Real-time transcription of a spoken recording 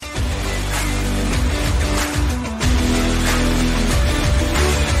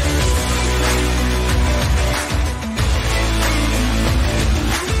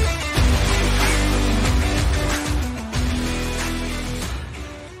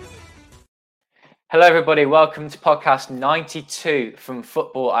Hello, everybody. Welcome to podcast 92 from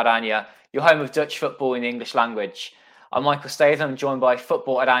Football Oranje, your home of Dutch football in the English language. I'm Michael Statham, joined by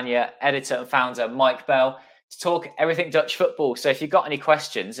Football Oranje editor and founder Mike Bell to talk everything Dutch football. So if you've got any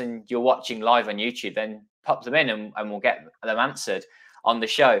questions and you're watching live on YouTube, then pop them in and we'll get them answered on the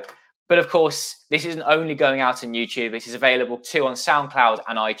show. But of course, this isn't only going out on YouTube. This is available too on SoundCloud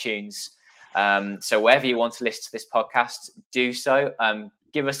and iTunes. So wherever you want to listen to this podcast, do so.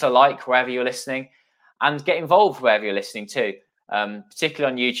 Give us a like wherever you're listening. And get involved wherever you're listening too.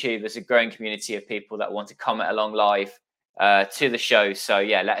 Particularly on YouTube, there's a growing community of people that want to comment along live to the show. So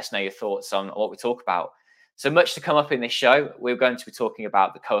yeah, let us know your thoughts on what we talk about. So much to come up in this show. We're going to be talking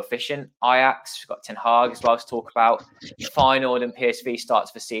about the coefficient, Ajax. We've got Ten Hag as well to talk about. Feyenoord and PSV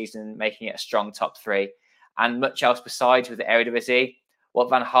starts the season, making it a strong top three. And much else besides with the Eredivisie. What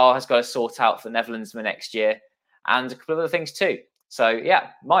Van Gaal has got to sort out for the Netherlands for next year. And a couple of other things too. So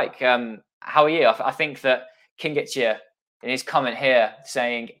yeah, Mike, how are you? I think that Kingetje in his comment here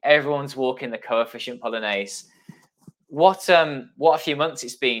saying everyone's walking the coefficient Polonaise. What a few months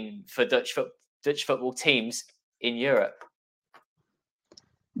it's been for Dutch football teams in Europe.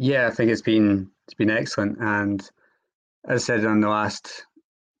 Yeah, I think it's been excellent, and as I said on the last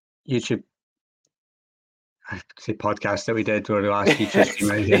YouTube podcast that we did, or the last YouTube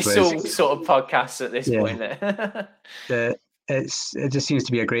stream I did, it's all sort of podcasts at this point. It just seems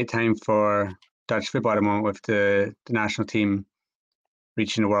to be a great time for Dutch football at the moment, with the national team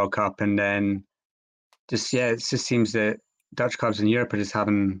reaching the World Cup, and then it just seems that Dutch clubs in Europe are just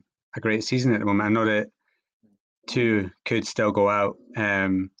having a great season at the moment. I know that two could still go out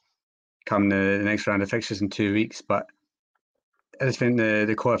come the next round of fixtures in 2 weeks, but I just think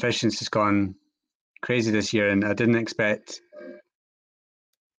the coefficients has gone crazy this year, and I didn't expect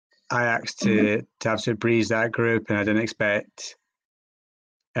Ajax to absolutely breeze that group, and I didn't expect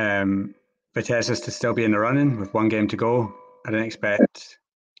Vitesse to still be in the running with one game to go. I didn't expect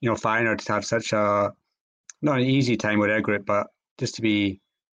Feyenoord to have such a not an easy time with their group, but just to be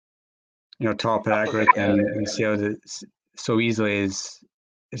top of that group and see how so easily is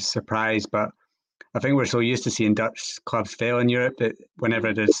a surprise. But I think we're so used to seeing Dutch clubs fail in Europe that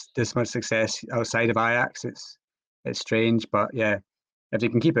whenever there's this much success outside of Ajax, it's strange. But yeah, if they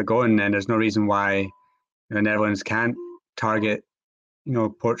can keep it going, then there's no reason why the Netherlands can't target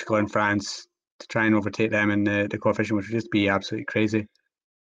Portugal and France to try and overtake them in the coefficient, which would just be absolutely crazy.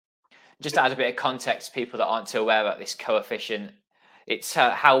 Just to add a bit of context to people that aren't too aware about this coefficient, it's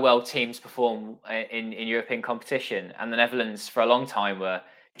how well teams perform in European competition. And the Netherlands, for a long time, were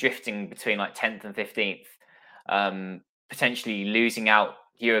drifting between like 10th and 15th, potentially losing out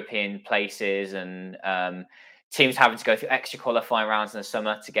European places, and teams having to go through extra qualifying rounds in the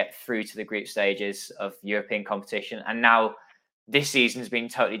summer to get through to the group stages of European competition. And now this season's been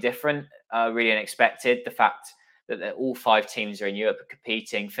totally different, really unexpected. The fact that all 5 teams are in Europe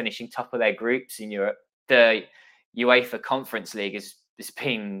competing, finishing top of their groups in Europe. The UEFA Conference League has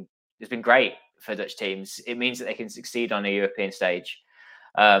been great for Dutch teams. It means that they can succeed on a European stage.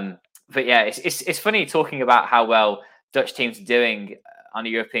 But yeah, it's funny talking about how well Dutch teams are doing on a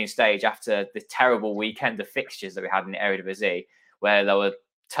European stage after the terrible weekend of fixtures that we had in the Eredivisie, where there were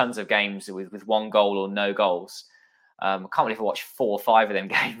tons of games with one goal or no goals. I can't believe I watched 4 or 5 of them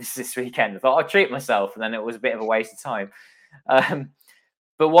games this weekend. I thought I'd treat myself, and then it was a bit of a waste of time.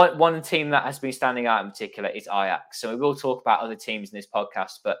 But one team that has been standing out in particular is Ajax. So we will talk about other teams in this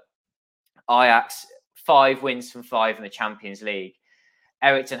podcast, but Ajax, 5 wins from 5 in the Champions League.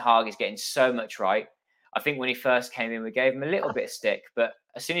 Erik ten Hag is getting so much right. I think when he first came in, we gave him a little bit of stick, but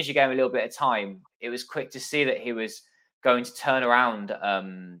as soon as you gave him a little bit of time, it was quick to see that he was going to turn around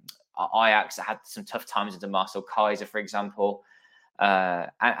Ajax that had some tough times under Marcel Kaiser, for example.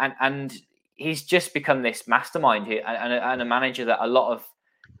 And he's just become this mastermind here, and a manager that a lot of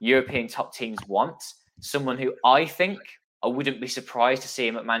European top teams want. Someone who I wouldn't be surprised to see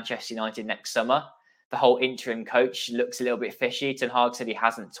him at Manchester United next summer. The whole interim coach looks a little bit fishy. Ten Hag said he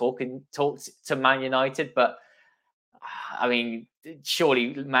hasn't talked to Man United, but I mean,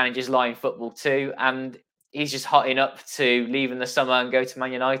 surely managers lie in football too, and he's just hotting up to leave in the summer and go to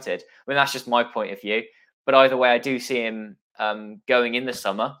Man United. I mean, that's just my point of view. But either way, I do see him going in the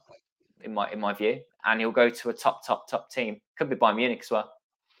summer, in my view, and he'll go to a top team. Could be Bayern Munich as well.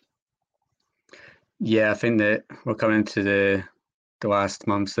 Yeah, I think that we're coming into the last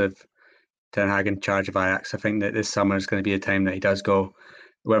months of Ten Hag in charge of Ajax. I think that this summer is going to be a time that he does go,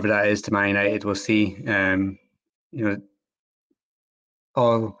 whoever that is, to Man United. We'll see.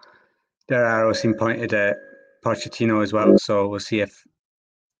 All their arrows seem pointed at Pochettino as well. So we'll see if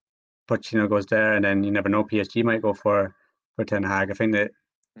Pochettino goes there, and then you never know, PSG might go for Ten Hag. I think that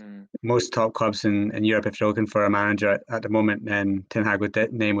most top clubs in Europe, if you're looking for a manager at the moment, then Ten Hag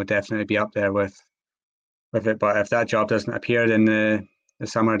name would definitely be up there with it. But if that job doesn't appear in the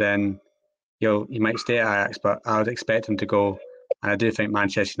summer, then he might stay at Ajax. But I would expect him to go, and I do think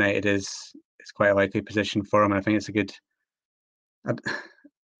Manchester United is quite a likely position for him. And I think it's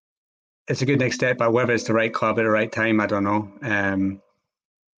a good next step. But whether it's the right club at the right time, I don't know.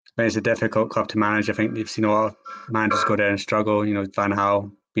 But it's a difficult club to manage. I think you've seen a lot of managers go there and struggle. Van Gaal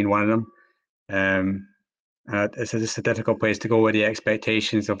being one of them. It's just a difficult place to go with the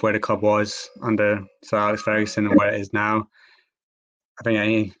expectations of where the club was under Sir Alex Ferguson and where it is now. I think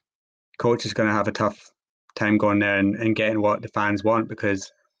any coach is going to have a tough time going there and getting what the fans want,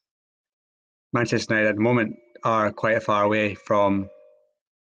 because Manchester United at the moment are quite far away from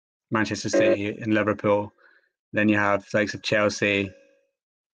Manchester City and Liverpool. Then you have the likes of Chelsea,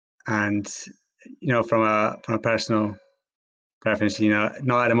 and from a personal preference,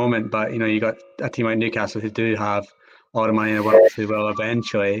 not at the moment, but you got a team like Newcastle who do have all the money in the world, who will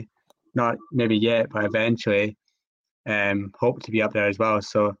eventually, not maybe yet, but eventually, hope to be up there as well.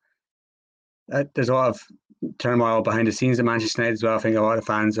 So there's a lot of turmoil behind the scenes at Manchester United as well. I think a lot of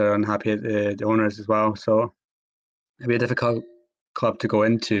fans are unhappy at the owners as well. So it'll be a difficult club to go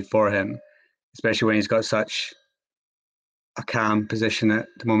into for him, especially when he's got such a calm position at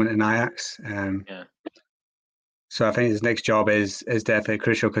the moment in Ajax. So I think his next job is definitely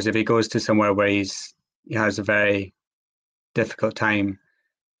crucial, because if he goes to somewhere where he has a very difficult time,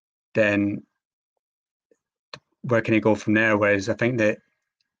 then where can he go from there? Whereas I think that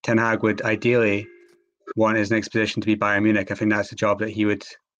Ten Hag would ideally want his next position to be Bayern Munich. I think that's a job that he would.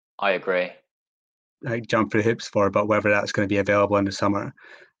 I agree. Jump through hoops for, but whether that's going to be available in the summer,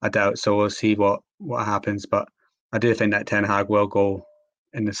 I doubt. So we'll see what happens. But I do think that Ten Hag will go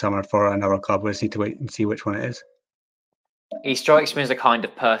in the summer for another club. We'll just need to wait and see which one it is. He strikes me as the kind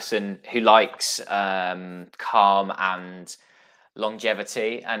of person who likes calm and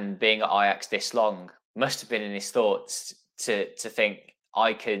longevity, and being at Ajax this long must have been in his thoughts to think,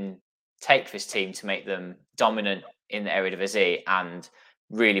 I can take this team to make them dominant in the Eredivisie and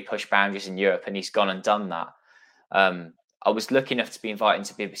really push boundaries in Europe, and he's gone and done that. I was lucky enough to be invited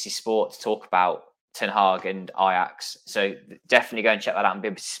to BBC Sport to talk about Ten Hag and Ajax, so definitely go and check that out on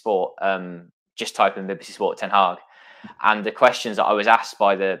BBC Sport. Just type in BBC Sport Ten Hag. And the questions that I was asked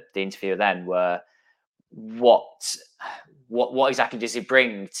by the interviewer then were, what exactly does he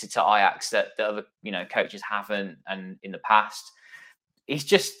bring to Ajax that other coaches haven't, and in the past? He's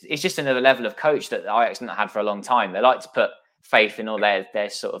just another level of coach that Ajax haven't had for a long time. They like to put faith in all their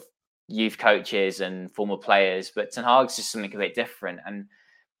sort of youth coaches and former players, but Ten Hag's just something a bit different. And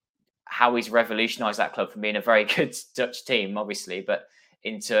how he's revolutionised that club from being a very good Dutch team, obviously, but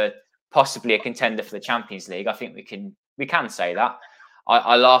into possibly a contender for the Champions League. I think we can say that.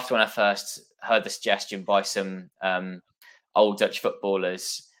 I laughed when I first heard the suggestion by some old Dutch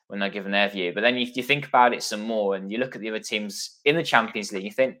footballers when they're given their view. But then you think about it some more, and you look at the other teams in the Champions League,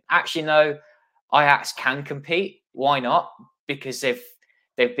 you think, actually, no, Ajax can compete. Why not? Because they've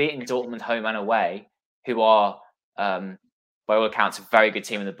beaten Dortmund home and away, who are, by all accounts, a very good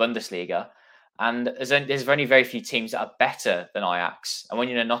team in the Bundesliga. And there's only very few teams that are better than Ajax. And when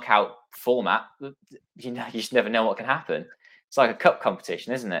you're in a knockout format, you just never know what can happen. It's like a cup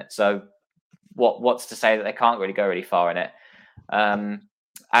competition, isn't it? So what's to say that they can't really go really far in it?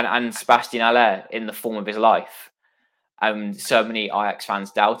 And Sebastian Haller, in the form of his life, so many Ajax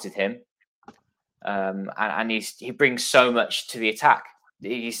fans doubted him, and he brings so much to the attack.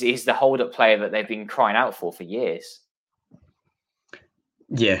 He's the hold-up player that they've been crying out for years.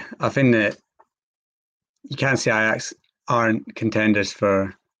 Yeah, I think that you can't say Ajax aren't contenders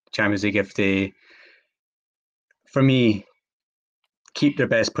for Champions League if they, for me, keep their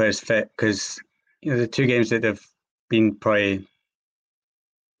best players fit, because the two games that they've been probably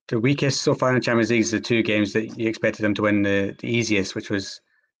the weakest so far in the Champions League is the two games that you expected them to win the easiest, which was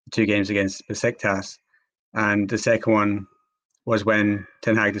the two games against Besiktas, and the second one was when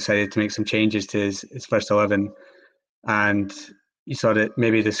Ten Hag decided to make some changes to his first 11, and you saw that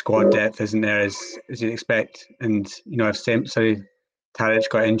maybe the squad depth isn't there as you'd expect. And if Tadic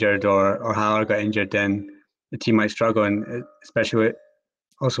got injured or Haller got injured, then the team might struggle, and especially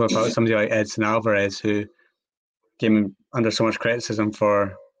without somebody like Edson Alvarez, who came under so much criticism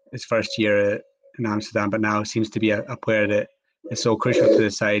for his first year in Amsterdam, but now seems to be a player that is so crucial to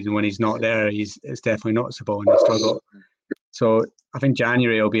the side. And when he's not there, it's definitely noticeable and they struggle. So I think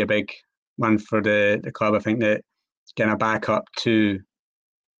January will be a big one for the club. I think that getting a backup to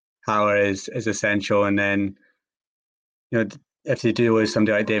Haller is essential. And then, if they do lose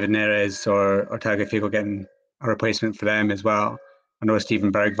somebody like David Neres or Tagliafico, getting a replacement for them as well. I know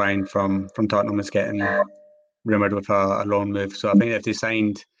Steven Bergwijn from Tottenham is getting rumoured with a loan move. So I think if they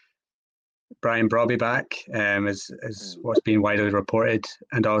signed Brian Brobby back, is what's been widely reported,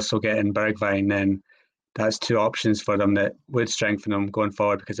 and also getting Bergwijn, then that's two options for them that would strengthen them going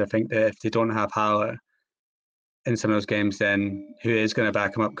forward. Because I think that if they don't have Haller in some of those games, then who is going to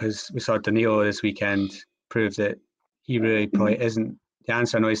back him up? Because we saw Danilo this weekend prove that he really probably isn't the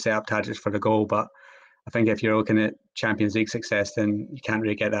answer. I know he set up Tadic for the goal, but I think if you're looking at Champions League success, then you can't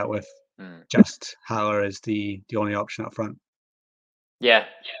really get that with just Haller as the only option up front. Yeah,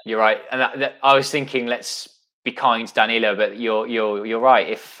 you're right. And I was thinking, let's be kind to Danilo, but you're right.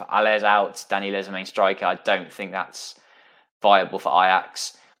 If Haller's out, Danilo's the main striker. I don't think that's viable for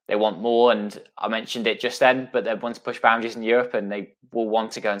Ajax. They want more, and I mentioned it just then, but they want to push boundaries in Europe, and they will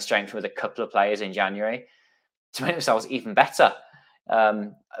want to go and strengthen with a couple of players in January to make themselves even better.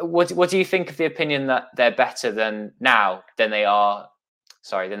 What do you think of the opinion that they're better than they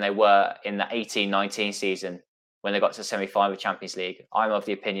were in the 18-19 season when they got to the semi-final of Champions League? I'm of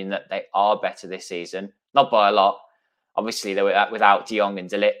the opinion that they are better this season, not by a lot. Obviously, they were without De Jong and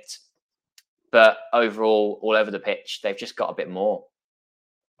De Ligt, but overall, all over the pitch, they've just got a bit more.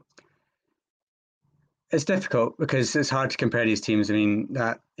 It's difficult because it's hard to compare these teams. I mean,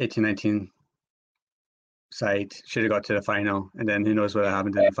 that 18-19 side should have got to the final, and then who knows what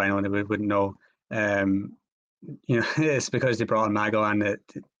happened in the final, and we wouldn't know. It's because they brought on Magoan that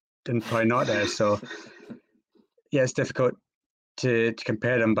didn't probably not there. So yeah, it's difficult to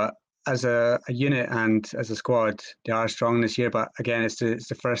compare them, but as a unit and as a squad, they are strong this year. But again, it's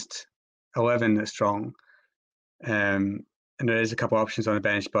the first 11 that's strong, and there is a couple of options on the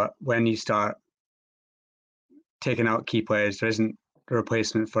bench. But when you start taking out key players, there isn't a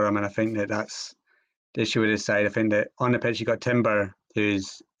replacement for them, and I think that's the issue with this side. I think that on the pitch you got Timber,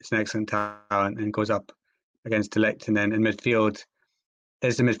 who's an excellent talent and goes up against De Ligt, and then in midfield,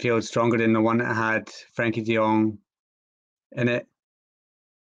 is the midfield stronger than the one that had Frenkie de Jong in it?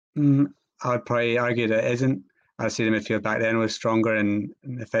 I would probably argue that it isn't. I'd say the midfield back then was stronger and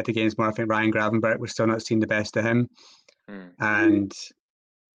affected games more. I think Ryan Gravenberch was still not seeing the best of him. And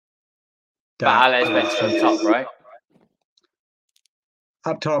but Haller's better on top, right?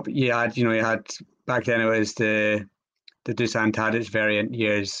 Up top, you had back then it was the Dusan Tadic variant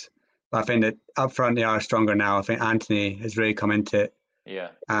years. But I think that up front they are stronger now. I think Antony has really come into it. Yeah.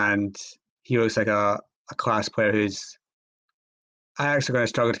 And he looks like a class player who's actually going to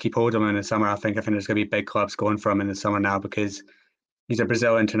struggle to keep hold of him in the summer. I think there's going to be big clubs going for him in the summer now because he's a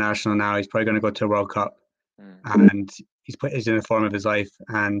Brazil international now. He's probably going to go to a World Cup, and he's in the form of his life.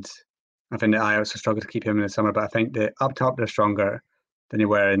 And I think that Ajax will struggle to keep him in the summer. But I think that up top they're stronger than they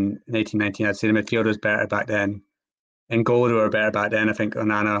were in 18-19. I'd say the midfield was better back then. In goal they were better back then. I think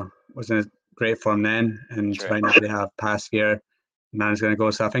Onana was in a great form then, and right now they have Pasveer. Onana's going to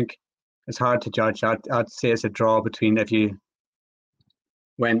go. So I think it's hard to judge. I'd say it's a draw between if you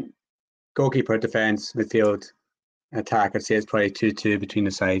went goalkeeper, defence, midfield, attack. I'd say it's probably 2-2 between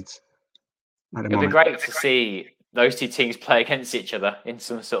the sides. It'd be great to see those two teams play against each other in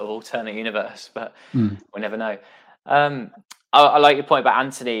some sort of alternate universe, but we'll never know. I like your point about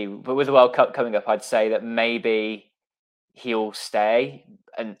Antony, but with the World Cup coming up, I'd say that maybe he'll stay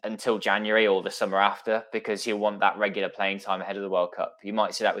until January or the summer after, because he'll want that regular playing time ahead of the World Cup. You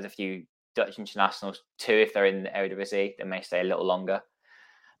might see that with a few Dutch internationals too. If they're in the Eredivisie, they may stay a little longer.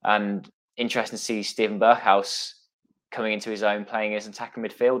 And interesting to see Steven Berghuis coming into his own, playing as an attacking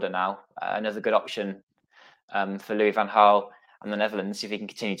midfielder now. Another good option for Louis van Gaal and the Netherlands, if he can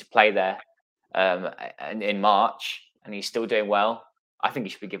continue to play there in March, and he's still doing well. I think he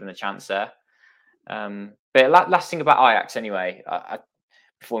should be given a chance there. But last thing about Ajax anyway,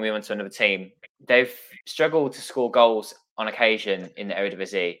 before we move on to another team, they've struggled to score goals on occasion in the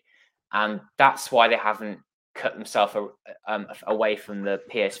Eredivisie, and that's why they haven't cut themselves away from the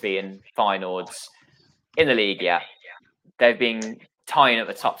PSV and Feyenoords in the league yet. They've been tying at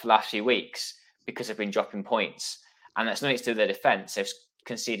the top for the last few weeks because they've been dropping points, and that's nothing to do with their defence. They've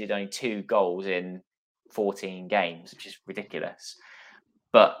conceded only 2 goals in 14 games, which is ridiculous.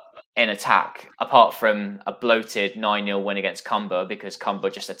 But in attack, apart from a bloated 9-0 win against Cambuur, because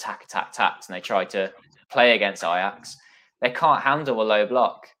Cambuur just attacked, and they tried to play against Ajax, they can't handle a low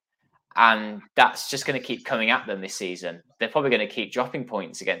block. And that's just going to keep coming at them this season. They're probably going to keep dropping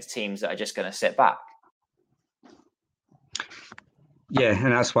points against teams that are just going to sit back. Yeah,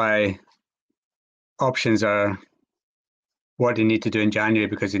 and that's why options are what they need to do in January,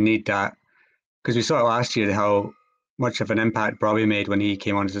 because they need that. Because we saw it last year how much of an impact Robbie made when he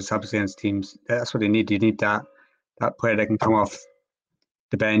came on as a sub against teams. That's what they need. You need that player that can come off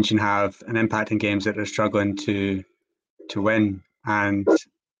the bench and have an impact in games that they're struggling to win. And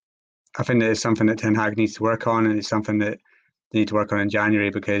I think that it's something that Ten Hag needs to work on, and it's something that they need to work on in January,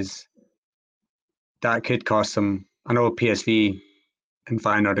 because that could cost them. I know PSV and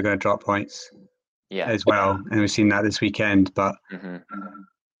Feyenoord are going to drop points as well, and we've seen that this weekend. But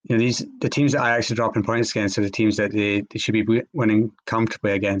the teams that Ajax are dropping points against are the teams that they should be winning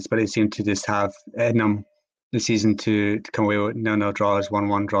comfortably against, but they seem to just have in them the season to come away with 0-0 draws,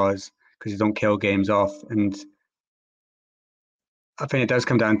 1-1 draws, because they don't kill games off. And I think it does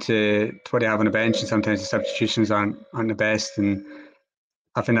come down to what they have on the bench, and sometimes the substitutions aren't the best. And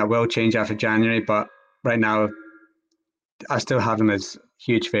I think that will change after January, but right now I still have them as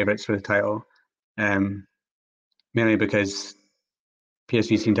huge favourites for the title, mainly because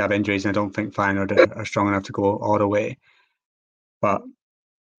PSV seem to have injuries, and I don't think Feyenoord are strong enough to go all the way. But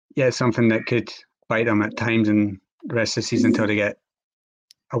yeah, it's something that could bite them at times in the rest of the season until they get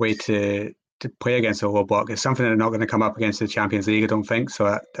a way to play against a whole block. It's something that they're not going to come up against the Champions League, I don't think, so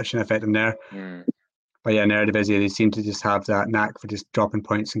that shouldn't affect them there. But yeah, in Eredivisie, they seem to just have that knack for just dropping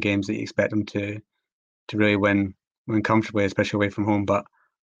points in games that you expect them to really win comfortably, especially away from home. But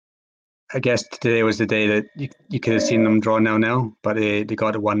I guess today was the day that you could have seen them draw 0-0, but they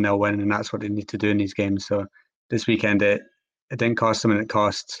got a 1-0 win, and that's what they need to do in these games. So this weekend, it didn't cost them, and it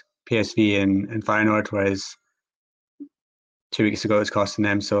cost PSV and Feyenoord, whereas 2 weeks ago it was costing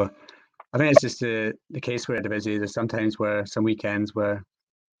them. So I think it's just the case where Eredivisie, there's sometimes where some weekends where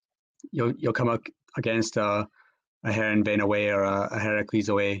you'll come up against a Heerenveen away or a Heracles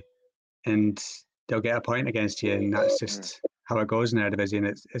away, and they'll get a point against you, and that's just how it goes in Eredivisie. And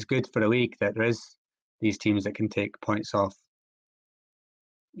it's good for the league that there is these teams that can take points off,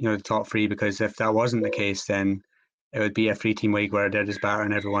 the top three, because if that wasn't the case, then it would be a 3-team league where they're just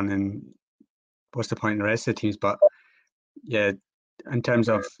battering everyone, and what's the point in the rest of the teams? But yeah, in terms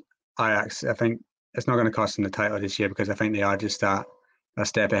of Ajax, I think it's not going to cost them the title this year, because I think they are just a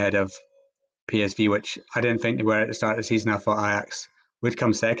step ahead of PSV, which I didn't think they were at the start of the season. I thought Ajax would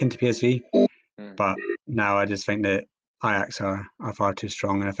come second to PSV, but now I just think that Ajax are far too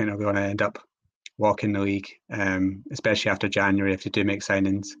strong, and I think they're going to end up walking the league, especially after January. If they do make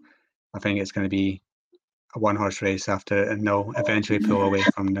signings, I think it's going to be a one-horse race after, and they'll eventually pull away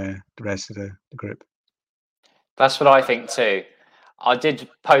from the rest of the group. That's what I think too. I did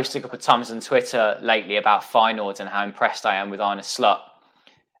post a couple of times on Twitter lately about Feyenoord and how impressed I am with Arne Slot.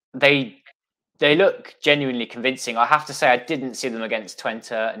 They look genuinely convincing. I have to say, I didn't see them against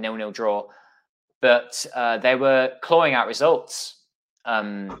Twente, a 0-0 draw, but they were clawing out results,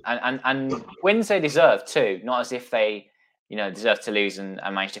 and wins they deserve too. Not as if they, deserve to lose and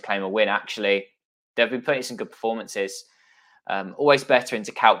manage to claim a win. Actually, they've been putting some good performances. Always better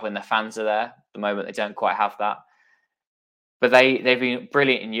into Kalp when the fans are there. At the moment, they don't quite have that. But they've been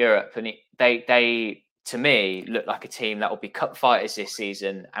brilliant in Europe, and they to me look like a team that will be cup fighters this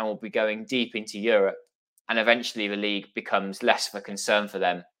season and will be going deep into Europe. And eventually, the league becomes less of a concern for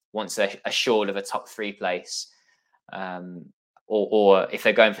them once they're assured of a top 3 place, or if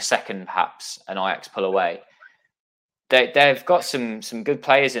they're going for second, perhaps, and Ajax pull away. They've got some good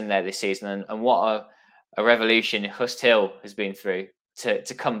players in there this season, and what a revolution Hust Hill has been through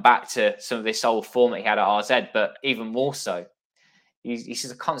to come back to some of this old form that he had at RZ, but even more so, he's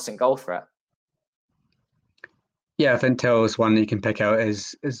just a constant goal threat. Yeah, I think Till is one that you can pick out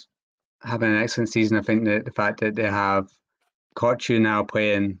as having an excellent season. I think that the fact that they have Kochu now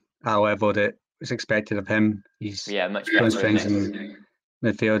playing at a level that was expected of him, he's much better strings in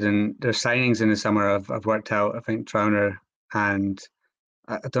midfield, and their signings in the summer have worked out. I think Trauner and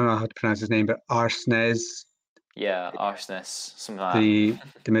I don't know how to pronounce his name, but Arsnes. Yeah, Arsnes, something like the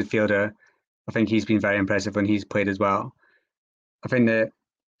midfielder. I think he's been very impressive when he's played as well. I think the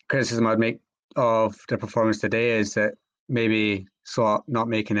criticism I'd make of the performance today is that maybe Slot not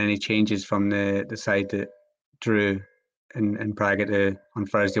making any changes from the side that drew in Prague on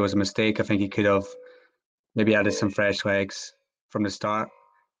Thursday was a mistake. I think he could have maybe added some fresh legs from the start.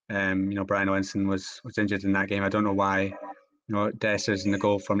 Brian Owenson was injured in that game. I don't know why. Dessers in the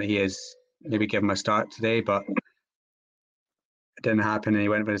goal from he is maybe give him a start today, but it didn't happen, and he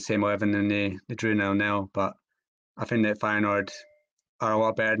went for the same 11 and they drew 0-0. But I think that Feyenoord are a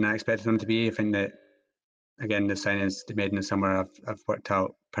lot better than I expected them to be. I think that, again, the signings they made in the summer have worked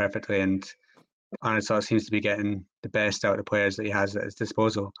out perfectly, and Arne Slot seems to be getting the best out of the players that he has at his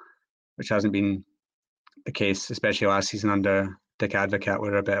disposal, which hasn't been the case, especially last season under Dick Advocaat,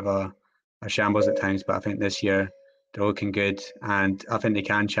 were a bit of a shambles at times. But I think this year they're looking good, and I think they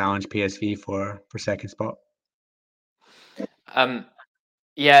can challenge PSV for second spot. They've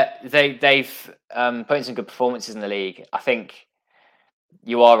put in some good performances in the league. I think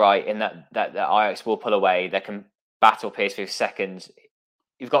you are right in that Ajax will pull away. They can battle PSV for second.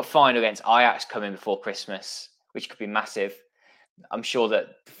 You've got final against Ajax coming before Christmas, which could be massive. I'm sure that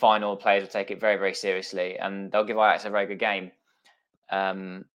the final players will take it very, very seriously, and they'll give Ajax a very good game.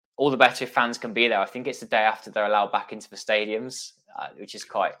 All the better if fans can be there. I think it's the day after they're allowed back into the stadiums, which is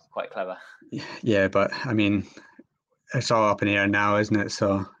quite clever. Yeah, but I mean, it's all up in the air now, isn't it?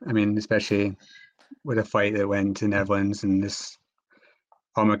 So I mean, especially with a fight that went to Netherlands and this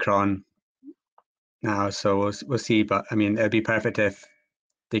Omicron now, so we'll see. But I mean, it'd be perfect if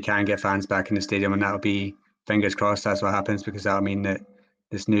they can get fans back in the stadium, and that'll be, fingers crossed, that's what happens, because that'll mean that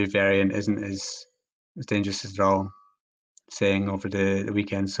this new variant isn't as dangerous as they're all saying over the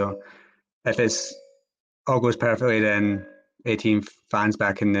weekend. So if it's all goes perfectly, then 18 fans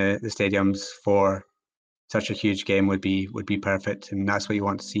back in the stadiums for such a huge game would be perfect, and that's what you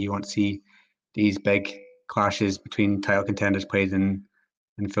want to see. You want to see these big clashes between title contenders played in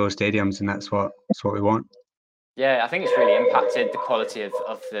full stadiums, and that's what we want. Yeah, I think it's really impacted the quality of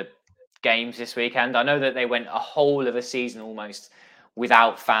the games this weekend. I know that they went a whole of a season almost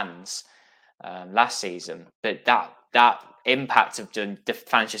without fans last season, but that impact of the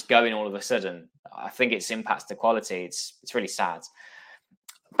fans just going all of a sudden, I think it's impacted the quality. It's really sad.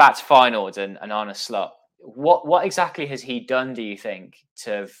 Back to Feyenoord and Arne Slot. What exactly has he done, do you think,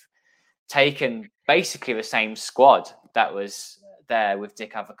 to have taken basically the same squad that was there with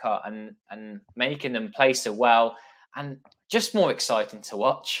Dick Advocaat and making them play so well and just more exciting to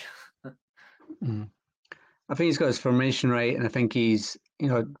watch? I think he's got his formation right, and I think he's,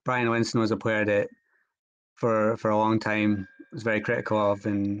 Brian Winston was a player that for a long time was very critical of,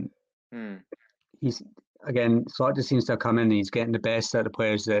 and he's, again, Slot just seems to have come in and he's getting the best out of the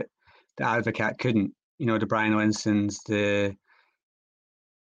players that the Advocaat couldn't. The Brian Winstons, the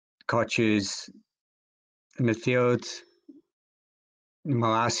Kochus in midfield.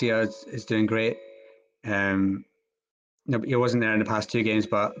 Malacia is doing great. He wasn't there in the past two games,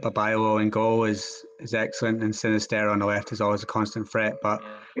 but Bailo in goal is excellent, and Sinister on the left is always a constant threat. But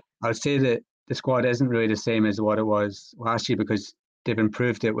I would say that the squad isn't really the same as what it was last year, because they've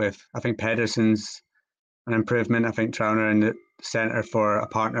improved it with, I think, Pedersen's an improvement. I think Trauner in the centre for a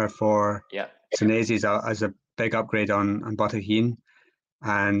partner for Senesi as a big upgrade on Botahine.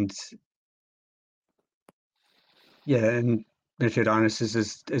 And and midfield Arnes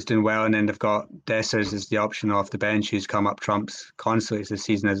is doing well, and then they've got Dessers as the option off the bench, who's come up trumps constantly this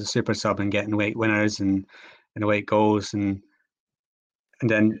season as a super sub and getting late winners and late goals, and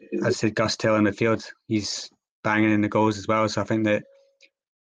then, as I said, Gus Till in midfield, he's banging in the goals as well. So I think that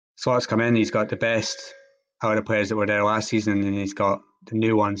Slot's come in, he's got the best out of the players that were there last season, and he's got the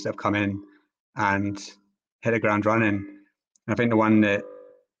new ones that have come in and hit the ground running. And I think the one that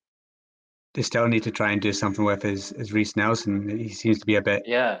they still need to try and do something with is Reiss Nelson. He seems to be a bit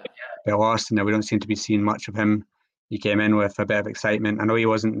lost, and we don't seem to be seeing much of him. He came in with a bit of excitement. I know he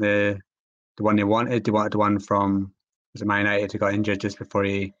wasn't the one they wanted. They wanted the one from, was it Man United, who got injured just before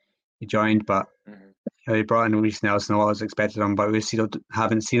he joined, but he brought in Reiss Nelson. A lot was expected of him, but we still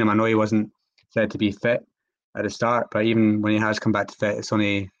haven't seen him. I know he wasn't said to be fit at the start, but even when he has come back to fit, it's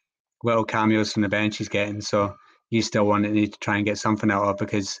only little cameos from the bench he's getting. So he's still one that need to try and get something out of,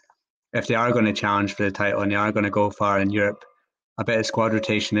 because if they are going to challenge for the title and they are going to go far in Europe, a bit of squad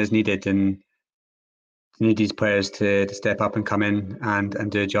rotation is needed, and you need these players to step up and come in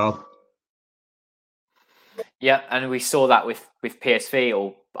and do a job. Yeah, and we saw that with PSV,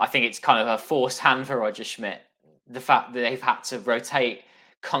 or I think it's kind of a forced hand for Roger Schmidt. The fact that they've had to rotate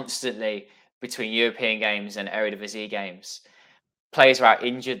constantly between European games and Eredivisie games. Players are out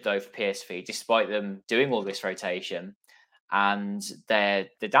injured though for PSV, despite them doing all this rotation, and they're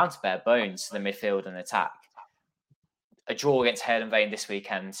down to bare bones to the midfield and attack. A draw against Heerenveen this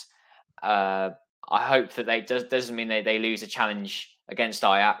weekend. I hope that doesn't mean they lose a challenge against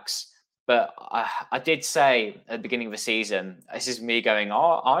Ajax. But I did say at the beginning of the season, this is me going,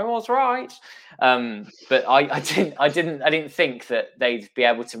 I was right. But I didn't think that they'd be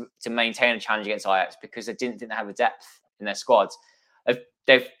able to maintain a challenge against Ajax, because they didn't think they have the depth in their squads.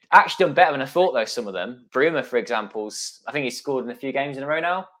 They've actually done better than I thought, though, some of them. Bruma, for example, I think he's scored in a few games in a row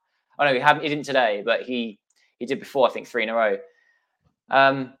now. Oh, no, he didn't today, but he did before, I think, 3 in a row.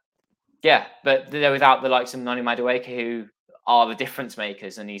 But they're without the likes of Noni Madueke, who are the difference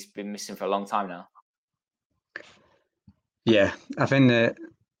makers, and he's been missing for a long time now. Yeah, I think that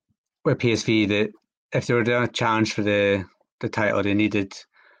with PSV, that if they were doing a challenge for the title, they needed.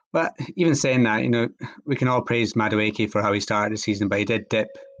 But even saying that, we can all praise Madueke for how he started the season, but he did dip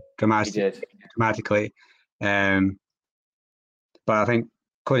dramatically. But I think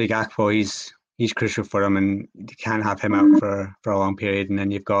Cody Gakpo, he's crucial for him, and you can't have him out for a long period. And then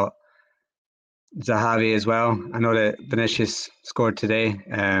you've got Zahavi as well. I know that Vinicius scored today.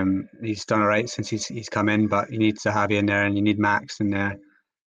 He's done all right since he's come in, but you need Zahavi in there and you need Max in there.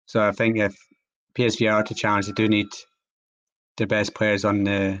 So I think if PSV are to challenge, they do need the best players on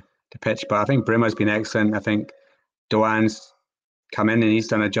the pitch. But I think Brima's been excellent. I think Doan's come in and he's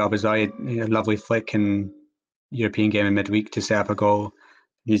done a job as well. He had a lovely flick in European game in midweek to set up a goal.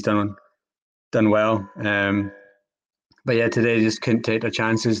 He's done well. But yeah, today they just couldn't take their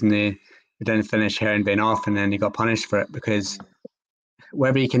chances and they didn't finish Heerenveen off, and then he got punished for it because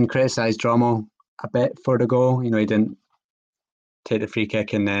whether you can criticise Drommel a bit for the goal, he didn't take the free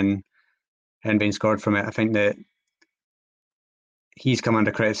kick and then Heerenveen scored from it. I think that he's come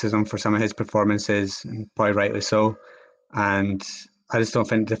under criticism for some of his performances, and probably rightly so. And I just don't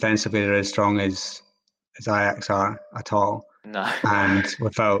think defensively they're as strong as Ajax are at all. No. And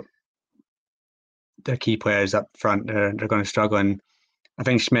without their key players up front, they're going to struggle. And I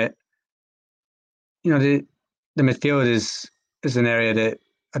think Schmidt, the midfield is an area that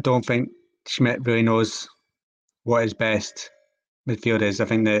I don't think Schmidt really knows what his best midfield is. I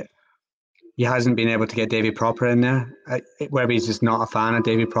think that he hasn't been able to get Davy Pröpper in there. Whether he's just not a fan of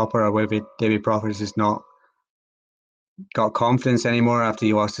Davy Pröpper or whether Davy Pröpper has just not got confidence anymore after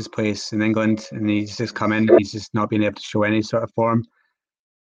he lost his place in England and he's just come in, he's just not been able to show any sort of form.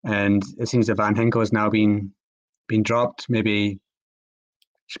 And it seems that Van Ginkel has now been dropped. Maybe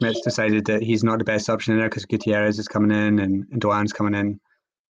Schmidt's decided that he's not the best option in there because Gutierrez is coming in and Doan's coming in,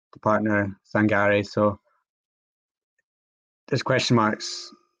 the partner Sangare. So there's question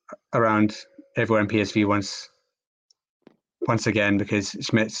marks around everywhere in PSV once again because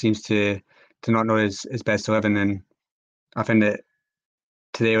Schmidt seems to not know his best 11. And I think that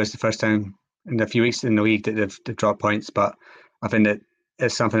today was the first time in a few weeks in the league that they've dropped points, but I think that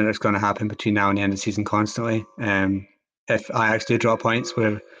it's something that's going to happen between now and the end of the season constantly. If Ajax do drop points,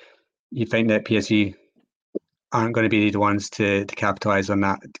 where you think that PSV aren't going to be the ones to capitalise on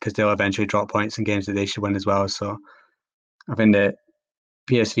that because they'll eventually drop points in games that they should win as well. So I think that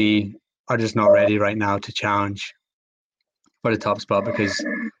PSV are just not ready right now to challenge for the top spot because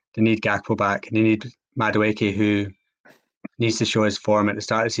they need Gakpo back and they need Madueke, who needs to show his form at the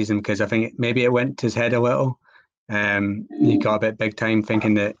start of the season because I think maybe it went to his head a little. He got a bit big time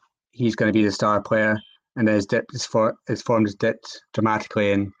thinking that he's going to be the star player, and then his form has dipped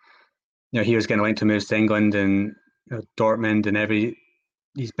dramatically, and he was getting linked to moves to England and Dortmund, and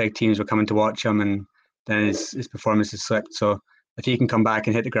these big teams were coming to watch him, and then his performance has slipped. So if he can come back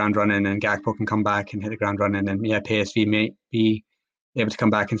and hit the ground running, and Gakpo can come back and hit the ground running, then PSV may be able to come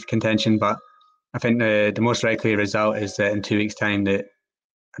back into contention. But I think the most likely result is that in 2 weeks' time, that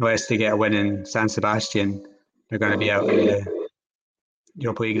unless they get a win in San Sebastian, they're going to be out in the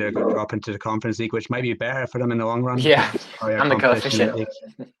Europa League. They're going to drop into the Conference League, which might be better for them in the long run. Yeah, and the coefficient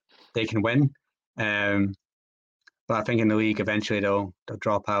they can win. But I think in the league eventually they'll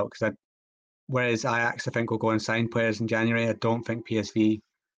drop out because whereas Ajax I think will go and sign players in January, I don't think PSV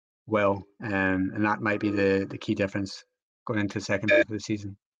will, and that might be the key difference going into the second half of the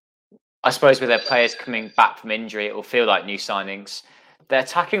season. I suppose with their players coming back from injury, it will feel like new signings. They're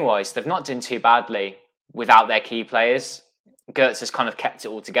attacking wise, they've not done too badly without their key players. Gertz has kind of kept it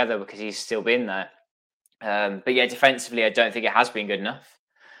all together because he's still been there. But yeah, defensively, I don't think it has been good enough.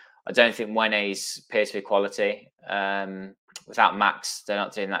 I don't think Mwene's appears to be quality. Without Max, they're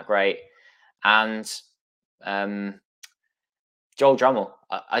not doing that great. And Joel Drummel,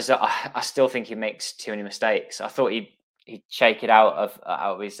 I still think he makes too many mistakes. I thought he'd shake it out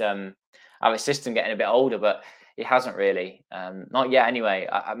of his system getting a bit older, but he hasn't really. Not yet anyway.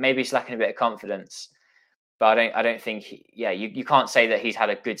 Maybe he's lacking a bit of confidence. But I don't think you can't say that he's had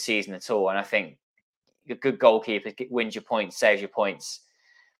a good season at all. And I think a good goalkeeper wins your points, saves your points.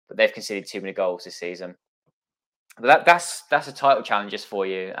 But they've conceded too many goals this season. But that's a title challenges for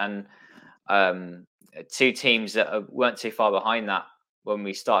you. And two teams that weren't too far behind that when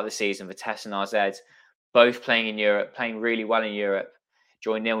we started the season, Vitesse and RZ, both playing in Europe, playing really well in Europe,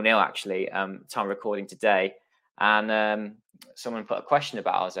 drawing 0-0 actually, time recording today. And someone put a question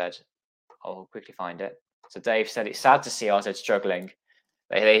about RZ. I'll quickly find it. So Dave said it's sad to see RZ struggling.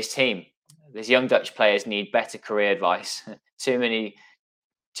 They're his team. These young Dutch players need better career advice. Too many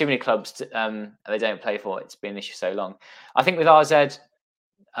clubs they don't play for. It's been an issue so long. I think with RZ,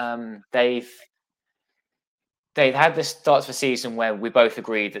 they've had the starts of the season where we both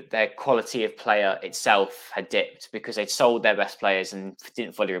agreed that their quality of player itself had dipped because they'd sold their best players and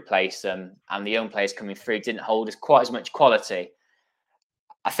didn't fully replace them, and the young players coming through didn't hold quite as much quality.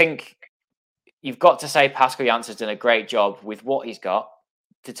 I think you've got to say Pascal Jansson's done a great job with what he's got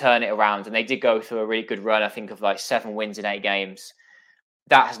to turn it around, and they did go through a really good run. I think of like 7 wins in 8 games.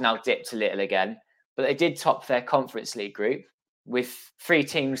 that has now dipped a little again. But they did top their Conference League group with 3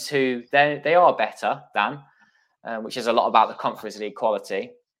 teams who they are better than, which is a lot about the Conference League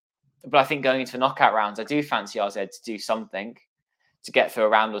quality. But I think going into the knockout rounds, I do fancy RZ to do something to get through a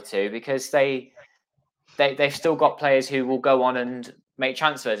round or two, because they've still got players who will go on and make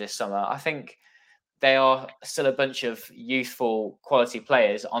transfers this summer. I think they are still a bunch of youthful quality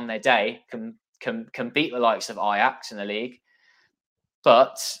players on their day, can beat the likes of Ajax in the league,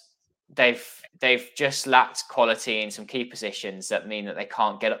 but they've just lacked quality in some key positions that mean that they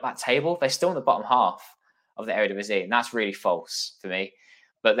can't get up that table. They're still in the bottom half of the Eredivisie, and that's really false for me.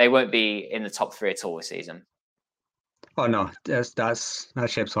 But they won't be in the top 3 at all this season. Oh no, that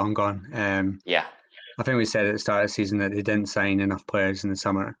ship's long gone. Yeah, I think we said at the start of the season that they didn't sign enough players in the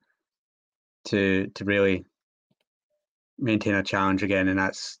summer to really maintain a challenge again, and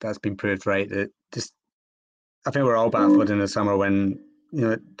that's been proved right. That just, I think we're all baffled in the summer when, you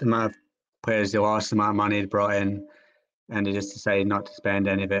know, the amount of players they lost, the amount of money they brought in, and they just decided not to spend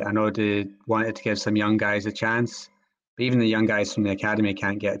any of it. I know they wanted to give some young guys a chance, but even the young guys from the academy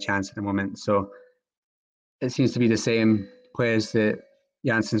can't get a chance at the moment. So it seems to be the same players that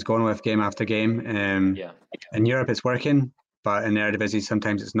Janssen's going with game after game. In Europe, it's working, but in the Eredivisie,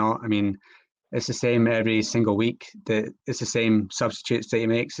 sometimes it's not. I mean, it's the same every single week. It's the same substitutes that he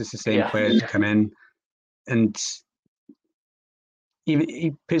makes. It's the same players that come in, and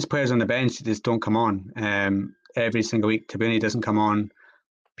he puts players on the bench that just don't come on. Every single week, Tabuni doesn't come on.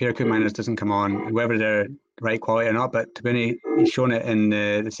 Pierre Koopmeiners doesn't come on, whether they're right quality or not. But Tabuni, he's shown it in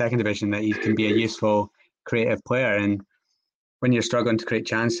the second division that he can be a useful, creative player. And when you're struggling to create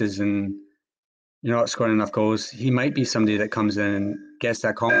chances and you're not scoring enough goals, he might be somebody that comes in and gets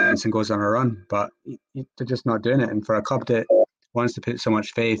that confidence and goes on a run. But they're just not doing it. And for a club that wants to put so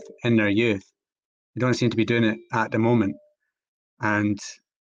much faith in their youth, they don't seem to be doing it at the moment. And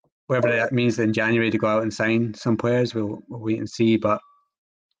whether that means that in January to go out and sign some players, we'll wait and see. But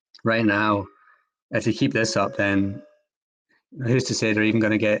right now, if they keep this up, then who's to say they're even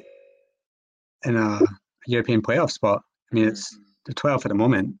going to get in a European playoff spot? I mean, it's the 12th at the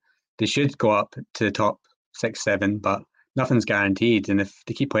moment. They should go up to the top 6, 7, but nothing's guaranteed. And if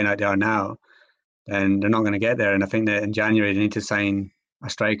they keep playing out they are now, then they're not going to get there. And I think that in January they need to sign a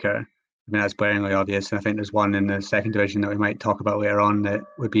striker. I mean, that's glaringly obvious. And I think there's one in the second division that we might talk about later on that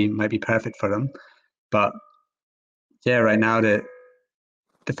might be perfect for them. But yeah, right now that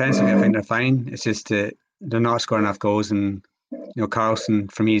defensively, I think they're fine. It's just that they're not scoring enough goals. And, you know, Carlson,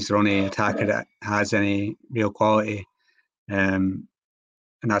 for me, is the only attacker that has any real quality. And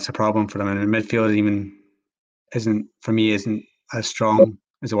that's a problem for them. And the midfield even isn't as strong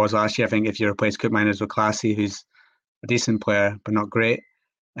as it was last year. I think if you replace Koopmeiners with Classy, who's a decent player but not great,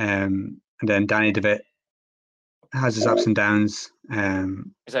 and then Danny De Wit has his ups and downs.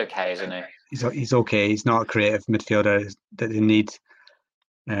 He's okay, isn't he? He's okay. He's not a creative midfielder that they need.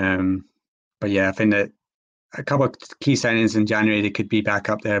 But yeah, I think that a couple of key signings in January, they could be back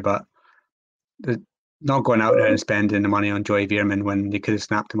up there, but not going out there and spending the money on Joey Veerman when they could have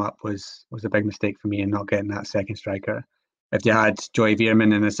snapped him up was a big mistake for me, and not getting that second striker. If they had Joey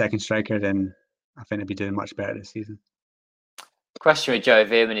Veerman and a second striker, then I think they'd be doing much better this season. The question with Joey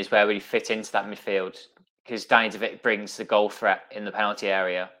Veerman is where would he fit into that midfield? Because Danny De Wit brings the goal threat in the penalty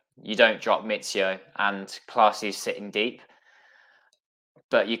area. You don't drop Mizio, and Klaasy's sitting deep.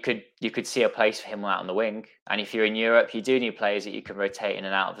 But you could see a place for him out on the wing. And if you're in Europe, you do need players that you can rotate in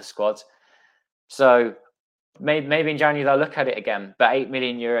and out of the squad. So maybe in January they'll look at it again. But €8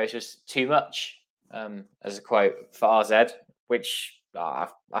 million was too much, as a quote for RZ, which I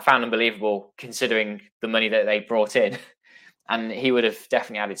found unbelievable considering the money that they brought in. And he would have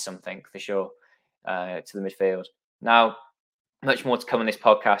definitely added something for sure to the midfield. Now, much more to come on this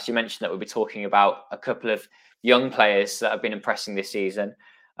podcast. You mentioned that we'll be talking about a couple of young players that have been impressing this season.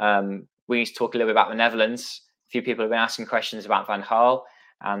 We need to talk a little bit about the Netherlands. A few people have been asking questions about Van Gaal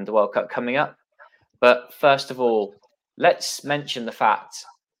and the World Cup coming up. But first of all, let's mention the fact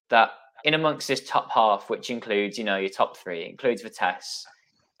that in amongst this top half, which includes, your top 3, it includes Vitesse,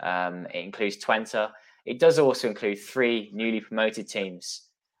 it includes Twente. It does also include 3 newly promoted teams.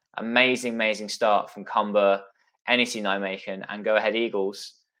 Amazing start from Cambuur, NEC Nijmegen, and Go Ahead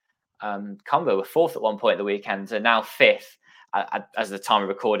Eagles. Cambuur were 4th at one point at the weekend, and now 5th as the time of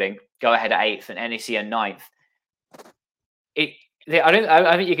recording. Go Ahead at 8th, and NEC at 9th.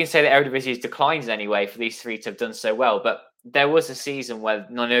 I think you can say that Eredivisie has declined in any way for these 3 to have done so well, but there was a season where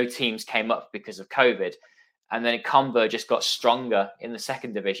no teams came up because of COVID, and then Cambuur just got stronger in the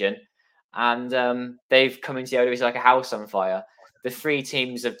second division, and they've come into the Eredivisie like a house on fire. The 3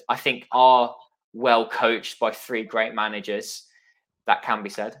 teams, I think, are well coached by 3 great managers. that can be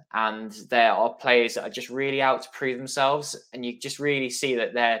said. And there are players that are just really out to prove themselves. And you just really see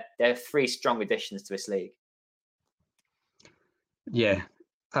that they're three strong additions to this league. Yeah.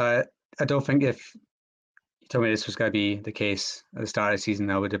 I don't think if you told me this was going to be the case at the start of the season,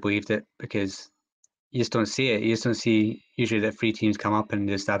 I would have believed it, because you just don't see it. You just don't see usually that three teams come up and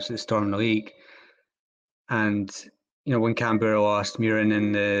just absolutely storm the league. And when Canberra lost Murin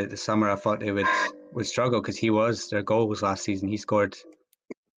in the summer, I thought they would struggle, because he was their goals last season. He scored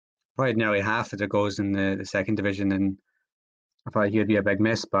probably nearly half of their goals in the second division, and I thought he would be a big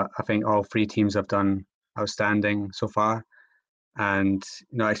miss. But I think all three teams have done outstanding so far. And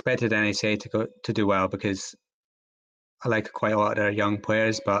I expected NSA to do well, because I like quite a lot of their young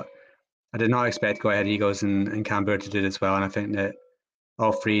players, but I did not expect Go Ahead Eagles and Canberra to do this well. And I think that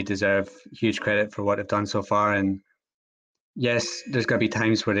all three deserve huge credit for what they've done so far. And yes, there's going to be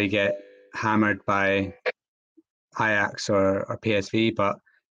times where they get hammered by Ajax or PSV, but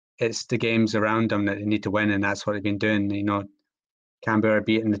it's the games around them that they need to win, and that's what they've been doing. Canberra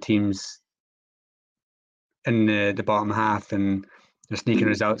beating the teams in the bottom half, and they're sneaking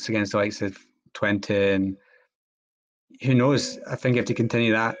results against the likes of Twente, and who knows? I think if they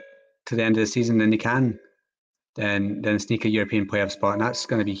continue that to the end of the season, then they can then sneak a European playoff spot, and that's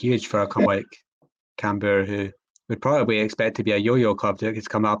going to be huge for a club like Canberra, who would probably expect to be a yo-yo club that could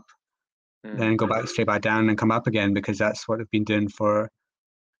come up, then go back straight back down and come up again, because that's what they've been doing for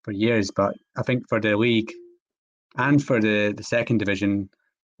years. But I think for the league and for the second division,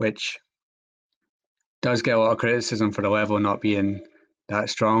 which does get a lot of criticism for the level not being that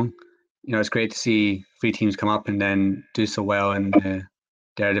strong, it's great to see three teams come up and then do so well in the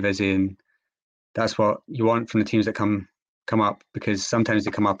Eredivisie, and that's what you want from the teams that come up, because sometimes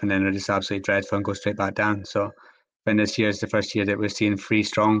they come up and then they're just absolutely dreadful and go straight back down. So then this year is the first year that we're seeing three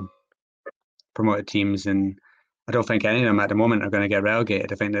strong promoted teams, and I don't think any of them at the moment are going to get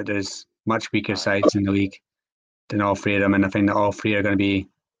relegated. I think that there's much weaker sides in the league than all three of them, and I think that all three are going to be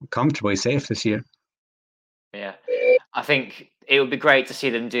comfortably safe this year. Yeah, I think it would be great to see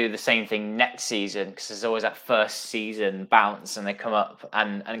them do the same thing next season, because there's always that first season bounce and they come up,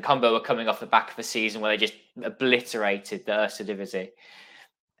 and Combo were coming off the back of a season where they just obliterated the Eredivisie.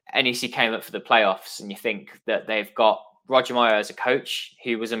 NEC came up for the playoffs, and you think that they've got Roger Meyer as a coach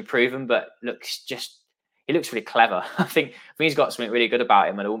who was unproven, but he looks really clever. I think he's got something really good about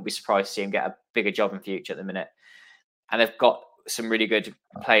him, and I wouldn't be surprised to see him get a bigger job in future at the minute. And they've got some really good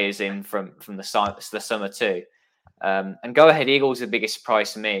players in from the summer too. And Go Ahead Eagles is the biggest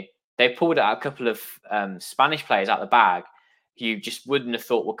surprise to me. They pulled out a couple of Spanish players out of the bag who you just wouldn't have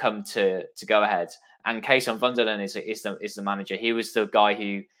thought would come to Go Ahead. And Kayson Wunderland is the manager. He was the guy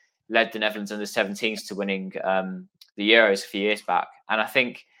who led the Netherlands under-17s to winning the Euros a few years back. And I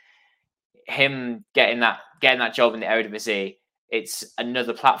think him getting that job in the Eredivisie, it's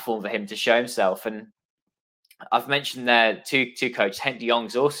another platform for him to show himself. And I've mentioned there two coaches. Henk de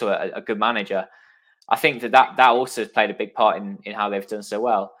Jong's also a good manager. I think that also has played a big part in how they've done so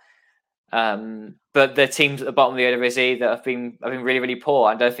well. But the teams at the bottom of the Eredivisie that have been really, really poor.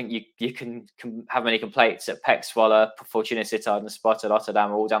 I don't think you can have many complaints at PEC Zwolle, Fortuna Sittard, and Sparta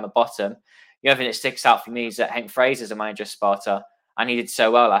Rotterdam are all down the bottom. The other thing that sticks out for me is that Henk Fraser's a manager of Sparta, and he did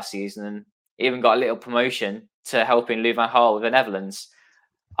so well last season, and even got a little promotion to helping Lou van Gaal with the Netherlands.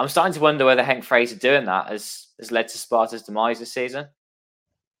 I'm starting to wonder whether Henk Fraser doing that has led to Sparta's demise this season.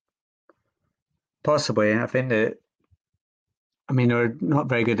 Possibly. I think that, they were not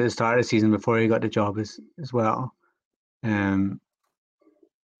very good at the start of the season before he got the job as well.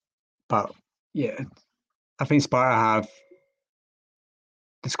 But yeah, I think Sparta have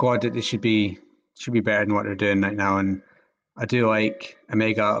the squad that they should be better than what they're doing right now. And I do like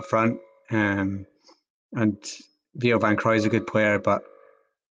Omega up front. And Theo van Krooi is a good player, but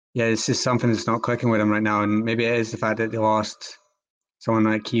yeah, it's just something that's not clicking with them right now. And maybe it is the fact that they lost someone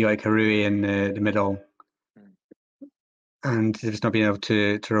like Harui in the middle, and they've just not been able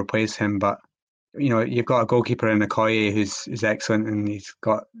to replace him. But you've got a goalkeeper in Okoye who's excellent, and he's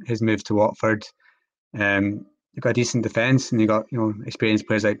got his move to Watford. You've got a decent defence, and you've got experienced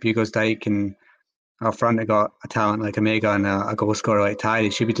players like Bugelsdijk, and up front they got a talent like Omega and a goal scorer like Ty.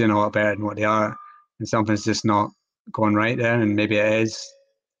 They should be doing a lot better than what they are, and something's just not going right there. And maybe it is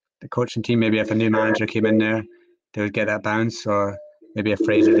the coaching team. Maybe if a new manager came in there, they would get that bounce, or maybe if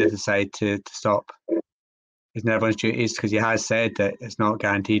Fraser did decide to stop his Netherlands duties, because he has said that it's not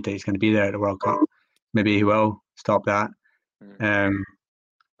guaranteed that he's going to be there at the World Cup. Maybe he will stop that.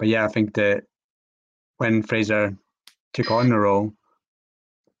 But yeah, I think that when Fraser took on the role,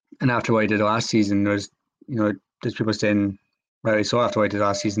 and after what he did last season, there's people saying, rightly so, after what he did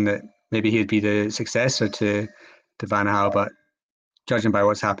last season, that maybe he'd be the successor to Van Gaal. But judging by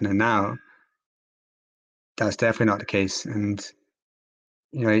what's happening now, that's definitely not the case. And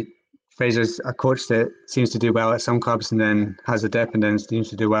Fraser's a coach that seems to do well at some clubs and then has a dip and then seems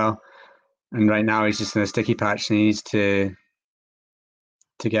to do well. And right now he's just in a sticky patch and he needs to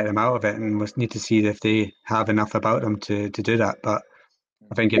get them out of it, and we'll need to see if they have enough about them to do that. But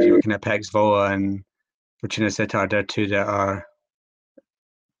I think if you're looking at PEC Zwolle and Fortuna Sittard, they're two that are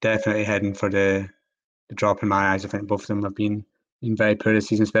definitely heading for the drop in my eyes. I think both of them have been very poor this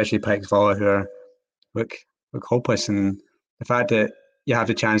season, especially PEC Zwolle, who are look hopeless. And the fact that you have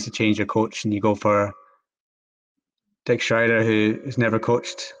the chance to change your coach and you go for Dick Schreider, who has never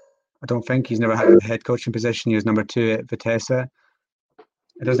coached. I don't think he's never had a head coaching position. He was number 2 at Vitesse.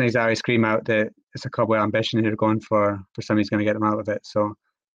 It doesn't exactly scream out that it's a club with ambition who are going for somebody who's going to get them out of it. So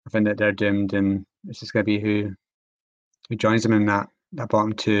I think that they're doomed, and it's just going to be who joins them in that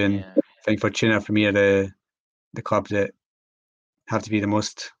bottom 2. And I think Fortuna, for me, are the clubs that have to be the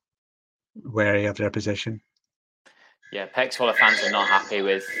most wary of their position. Yeah, PEC Zwolle fans are not happy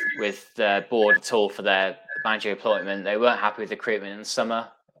with the board at all for their manager appointment. They weren't happy with the recruitment in the summer.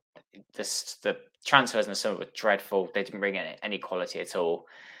 The transfers in the summer were dreadful. They didn't bring any quality at all.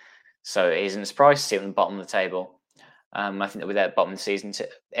 So it isn't a surprise to see them at the bottom of the table. I think they'll be there at the bottom of the season,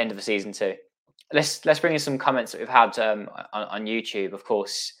 end of the season too. Let's bring in some comments that we've had on YouTube. Of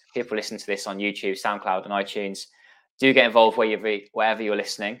course, people listen to this on YouTube, SoundCloud, and iTunes. Do get involved wherever you're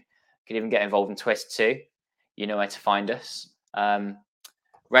listening. You can even get involved in Twitter too. You know where to find us.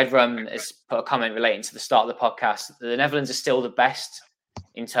 Red Rum has put a comment relating to the start of the podcast. The Netherlands are still the best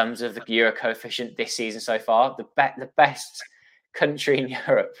in terms of the Euro coefficient this season so far. The best country in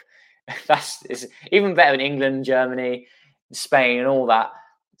Europe. Is even better than England, Germany, Spain, and all that.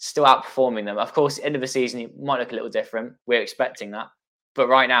 Still outperforming them. Of course, end of the season it might look a little different. We're expecting that, but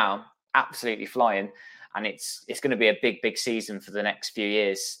right now, absolutely flying. And it's going to be a big season for the next few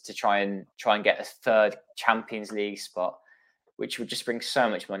years to try and get a third Champions League spot, which would just bring so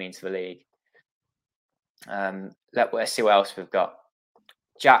much money into the league. Let's see what else we've got.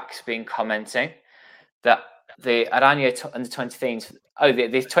 Jack's been commenting that the Oranje under 23s.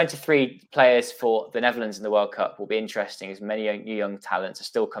 The 23 players for the Netherlands in the World Cup will be interesting as many new young talents are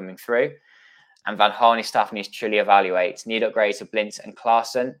still coming through. And Van Gaal staff needs to truly evaluate. Need upgrades to Blind and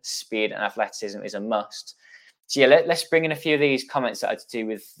Klaassen. Speed and athleticism is a must. So yeah, let's bring in a few of these comments that had to do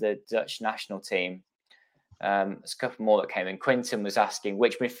with the Dutch national team. There's a couple more that came in. Quinton was asking,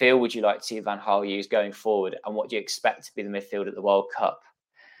 which midfield would you like to see Van Gaal use going forward? And what do you expect to be the midfield at the World Cup?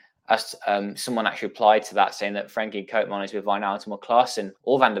 As someone actually replied to that, saying that Frankie Koopman is with Wijnaldum or Klaassen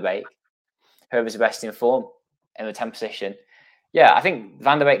or Van der Beek, whoever's the best in form in the 10th position. Yeah, I think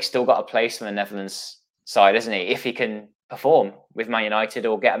Van der Beek's still got a place on the Netherlands side, isn't he? If he can perform with Man United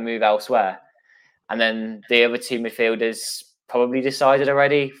or get a move elsewhere. And then the other two midfielders probably decided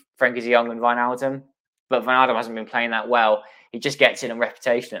already, Frenkie de Jong and Wijnaldum. But Wijnaldum hasn't been playing that well. He just gets in on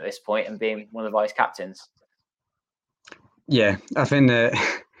reputation at this point and being one of the vice captains. Yeah, I think that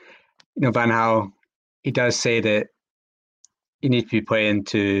Van Gaal, he does say that you need to be playing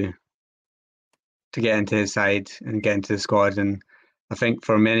to get into his side and get into the squad, and I think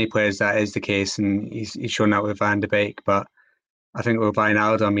for many players that is the case, and he's shown that with Van der Beek. But I think with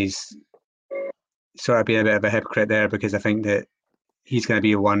Wijnaldum, he's sort of being a bit of a hypocrite there, because I think that he's going to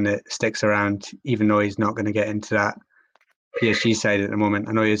be the one that sticks around, even though he's not going to get into that PSG side at the moment.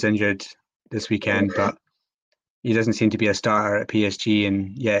 I know he was injured this weekend, but he doesn't seem to be a starter at PSG,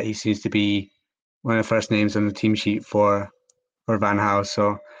 and yet he seems to be one of the first names on the team sheet for Van Gaal.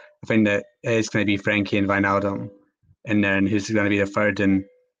 So I think that it is going to be Frenkie and Wijnaldum in there, and who's going to be the third. And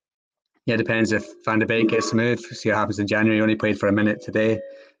yeah, it depends if Van der Beek gets the move. See what happens in January. He only played for a minute today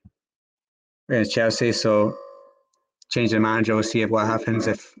against Chelsea, so change the manager. We'll see what happens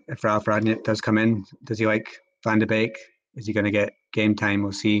if Ralf Rangnick does come in. Does he like Van der Beek? Is he going to get game time?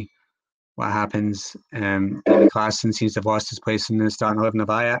 We'll see what happens. David Klaassen seems to have lost his place in the starting 11 of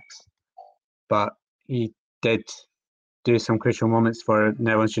Ajax, but he did do some crucial moments for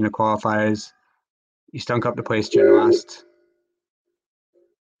Netherlands during the qualifiers. He stunk up the place during the last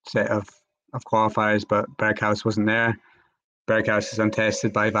set of qualifiers, but Berghuis wasn't there. Berghuis is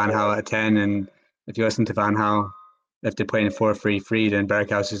untested by Van Gaal at 10, and if you listen to Van Gaal, if they're playing 4-3-3, then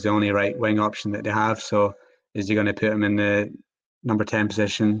Berghuis is the only right wing option that they have. So is he going to put him in the number 10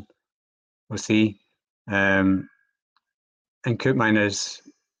 position? We'll see. And Koopmeiners,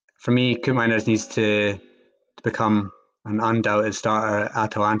 for me, Koopmeiners needs to become an undoubted starter at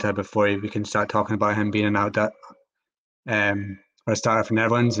Atalanta before we can start talking about him being or a starter for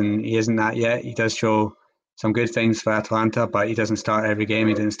Netherlands, and he isn't that yet. He does show some good things for Atalanta, but he doesn't start every game.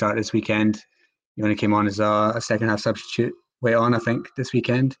 He didn't start this weekend. He only came on as a second half substitute wait on, I think, this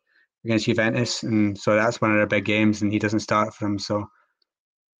weekend against Juventus, and so that's one of their big games, and he doesn't start for them. So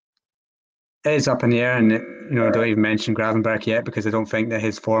it is up in the air, and don't even mention Gravenberch yet because I don't think that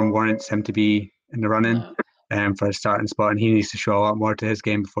his form warrants him to be in the running for a starting spot, and he needs to show a lot more to his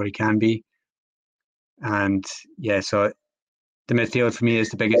game before he can be. And yeah, so the midfield for me is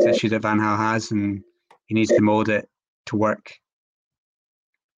the biggest issue that Van Gaal has, and he needs to mould it to work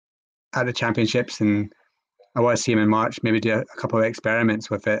at the championships. And I want to see him in March, maybe do a couple of experiments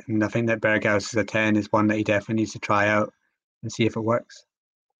with it. And I think that Berghuis as a 10 is one that he definitely needs to try out and see if it works.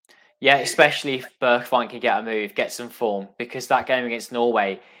 Yeah, especially if Bergwijn can get a move, get some form, because that game against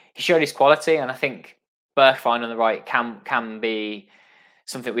Norway, he showed his quality, and I think Bergwijn on the right can be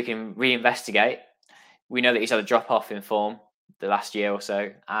something we can reinvestigate. We know that he's had a drop off in form the last year or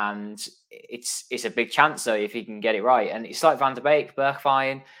so, and it's a big chance though if he can get it right. And it's like Van der Beek,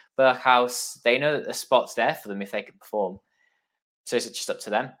 Bergwijn, Berghuis, they know that the spot's there for them if they can perform. So it's just up to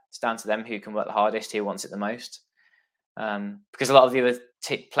them. It's down to them who can work the hardest, who wants it the most. Because a lot of the other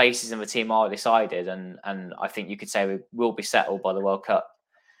places in the team are decided, and I think you could say we will be settled by the World Cup.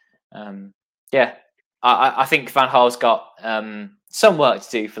 I think Van Gaal's got some work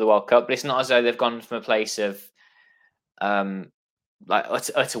to do for the World Cup, but it's not as though they've gone from a place of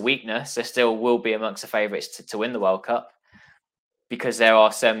utter weakness. They still will be amongst the favourites to win the World Cup, because there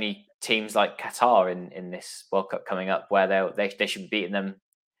are so many teams like Qatar in this World Cup coming up where they should be beating them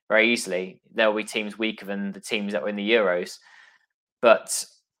very easily. There will be teams weaker than the teams that were in the Euros. But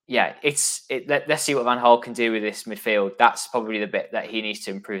yeah, let's see what Van Gaal can do with this midfield. That's probably the bit that he needs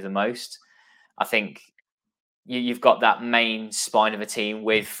to improve the most. I think you've got that main spine of a team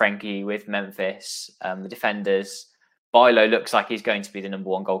with Frenkie, with Memphis, the defenders. Bilo looks like he's going to be the number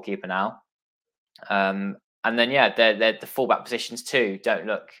one goalkeeper now. And then they're the fullback positions too don't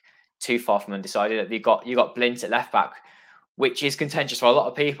look too far from undecided. You got Blint at left back, which is contentious for a lot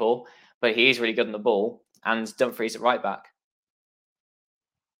of people, but he is really good on the ball, and Dumfries at right back.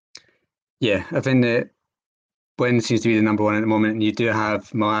 Yeah, I think that Blint seems to be the number one at the moment, and you do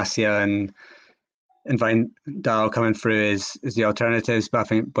have Malacia and Wijndal coming through as the alternatives, but I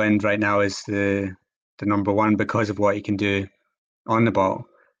think Blint right now is the number one because of what he can do on the ball.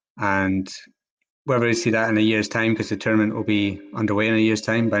 And whether we see that in a year's time, because the tournament will be underway in a year's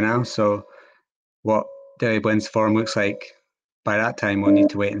time by now, so what Daley Blint's form looks like by that time we'll need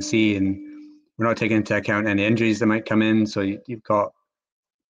to wait and see. And we're not taking into account any injuries that might come in, so you've got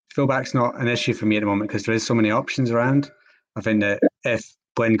fullback's not an issue for me at the moment because there is so many options around. I think that if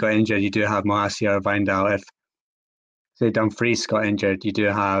Blint got injured, you do have Malacia or Wijndal. If, say, Dumfries got injured, you do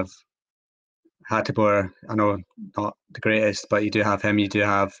have Hateboer. I know not the greatest, but you do have him. You do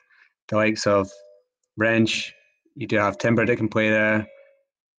have the likes of Wrench. You do have Timber that can play there.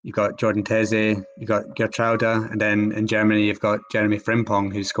 You've got Jordan Teze. You've got Gertruida. And then in Germany, you've got Jeremy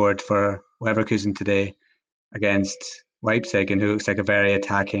Frimpong, who scored for Leverkusen today against Leipzig, and who looks like a very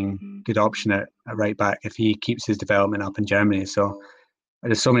attacking, good option at right back if he keeps his development up in Germany. So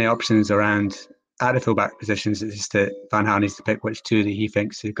there's so many options around at the fullback positions. It's just that Van Gaal needs to pick which two that he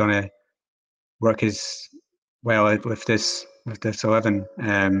thinks are going to work as well with this 11.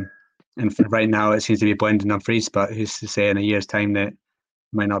 And for right now, it seems to be Blint and Dumfries, but who's to say in a year's time that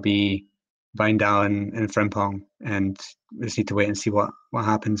might not be Wijndal and Frimpong, and we just need to wait and see what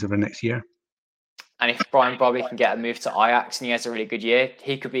happens over the next year. And if Brian Brobby can get a move to Ajax and he has a really good year,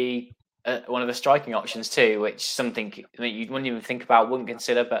 he could be one of the striking options too, which something you wouldn't even think about, wouldn't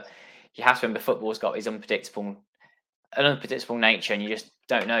consider, but you have to remember football's got his unpredictable nature, and you just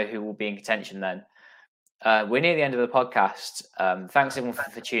don't know who will be in contention then. We're near the end of the podcast. Thanks everyone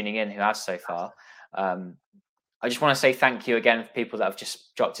for tuning in who has so far. I just want to say thank you again for people that have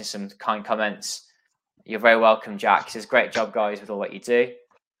just dropped in some kind comments. You're very welcome, Jack. He says, great job, guys, with all what you do.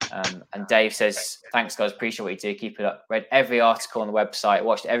 And Dave says, thanks, guys. Appreciate what you do. Keep it up. Read every article on the website.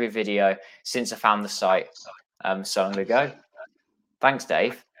 Watched every video since I found the site so long ago. Thanks,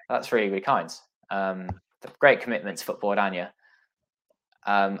 Dave. That's really, really kind. Great commitment to football, Anya.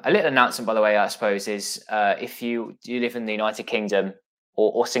 A little announcement, by the way, I suppose, is if you live in the United Kingdom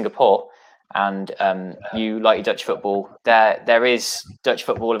or Singapore and you like your Dutch football, there is Dutch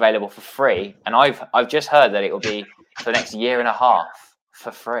football available for free. And I've just heard that it will be for the next year and a half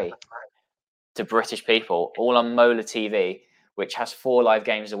for free to British people, all on Mola TV, which has 4 live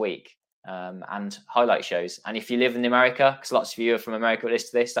games a week and highlight shows. And if you live in America, because lots of you are from America who listen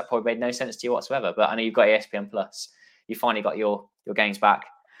to this, that probably made no sense to you whatsoever. But I know you've got ESPN Plus. You finally got your games back.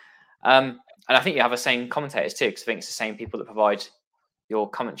 And I think you have the same commentators too, because I think it's the same people that provide your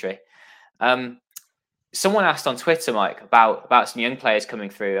commentary. Someone asked on Twitter, Mike, about some young players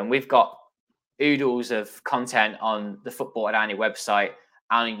coming through, and we've got oodles of content on the Football Academy website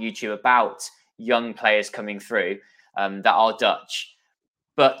and on YouTube about young players coming through that are Dutch.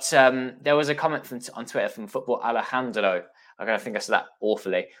 But there was a comment on Twitter from Football Alejandro. I think I said that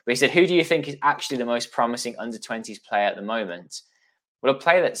awfully. But he said, who do you think is actually the most promising under-20s player at the moment? Well, a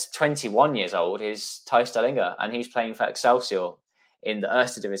player that's 21 years old is Thijs Dallinga, and he's playing for Excelsior in the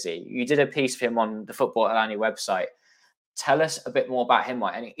Eredivisie. You did a piece for him on the Football Academy website. Tell us a bit more about him,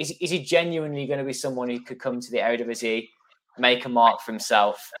 Mike. And is he genuinely going to be someone who could come to the Eredivisie, make a mark for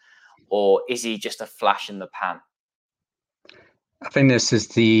himself, or is he just a flash in the pan? I think this is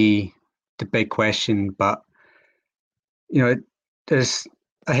the big question, but there's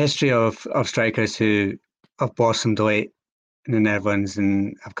a history of strikers who have blossomed late in the Netherlands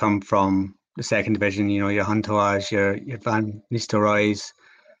and have come from the second division. Your Huntelaars, your Van Nistelrooys,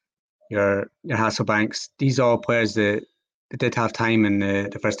 your Hasselbanks. These are all players that did have time in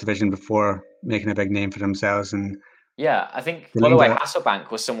the first division before making a big name for themselves. And yeah, I think, by the way, Hasselbank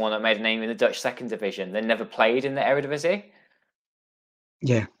was someone that made a name in the Dutch second division. They never played in the Eredivisie.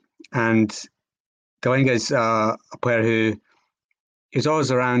 Yeah, and Dallinga is a player who is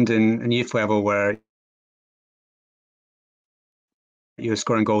always around in youth level where he was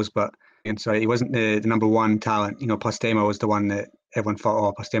scoring goals, but he wasn't the number one talent. Postema was the one that everyone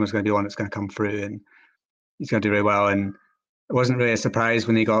thought, Postema's going to be the one that's going to come through and he's going to do really well. And it wasn't really a surprise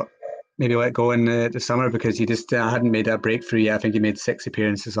when he got maybe let go in the summer because he just hadn't made that breakthrough yet. I think he made 6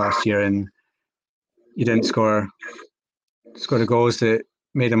 appearances last year and he didn't score the goals that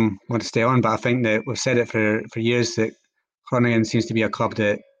made him want to stay on. But I think that we've said it for years that Groningen seems to be a club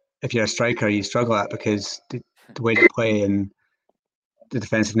that if you're a striker you struggle at because the way they play and the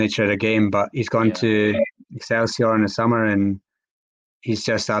defensive nature of the game. But he's gone to Excelsior in the summer and he's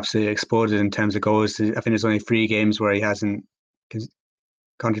just absolutely exploded in terms of goals. I think there's only 3 games where he hasn't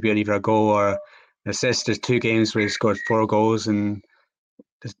contributed either a goal or an assist. There's 2 games where he scored 4 goals in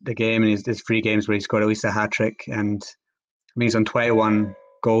the game, and there's 3 games where he scored at least a hat-trick. And I mean, he's on 21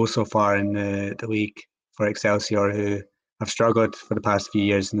 goals so far in the league for Excelsior, who have struggled for the past few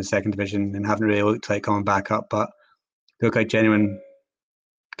years in the second division and haven't really looked like coming back up, but they look like genuine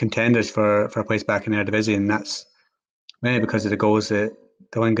contenders for a place back in the Eredivisie, and that's mainly because of the goals that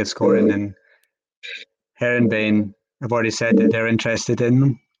Dallinga scoring. And Heerenveen have already said that they're interested in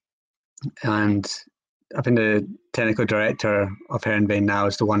them, and I think the technical director of Heerenveen now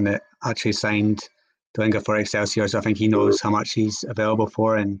is the one that actually signed Dallinga for Excelsior, so I think he knows how much he's available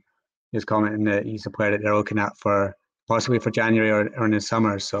for, and he's commenting that he's a player that they're looking at for possibly for January or in the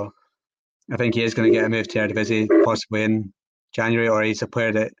summer. So I think he is going to get a move to Eredivisie possibly in January, or he's a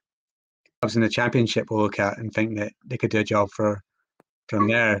player that clubs in the Championship will look at and think that they could do a job for him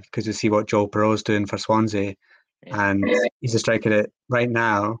there, because you see what Joel Perreault's doing for Swansea, and he's a striker that right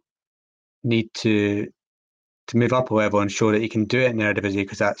now need to move up a level and show that he can do it in the Eredivisie,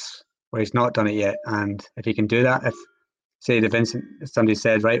 because that's where he's not done it yet. And if he can do that, if say somebody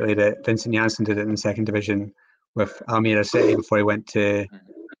said rightly that Vincent Janssen did it in the second division with Almere City before he went to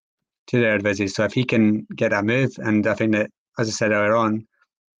the Eredivisie. So if he can get that move, and I think that, as I said earlier on,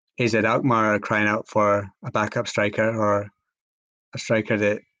 AZ Alkmaar are crying out for a backup striker or a striker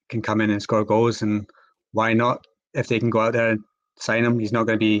that can come in and score goals, and why not? If they can go out there and sign him, he's not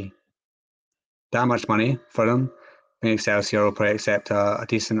going to be that much money for them. I think Excelsior will probably accept a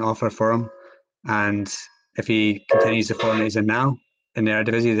decent offer for him, and if he continues the form he's in now in the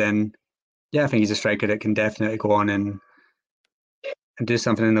Eredivisie, then I think he's a striker that can definitely go on and do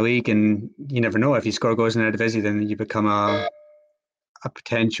something in the league. And you never know, if you score goals in the Eredivisie, then you become a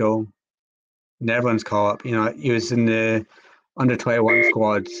potential Netherlands call-up. He was in the under-21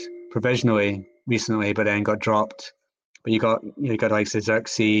 squads provisionally recently, but then got dropped. But you got like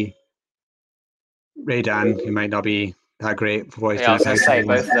Zirkzee, Raydan, who might not be that great for what he's doing. I was going to say,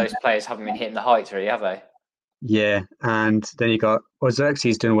 both of those players haven't been hitting the heights, really, have they? Yeah, and then you got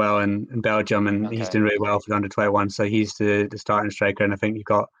Zirkzee's doing well in Belgium, and he's doing really well for the under-21, so he's the starting striker. And I think you've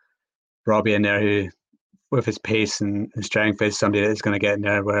got Robbie in there, who, with his pace and strength, is somebody that's going to get in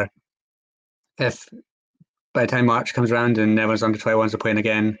there, where if by the time March comes around and everyone's under-21s are playing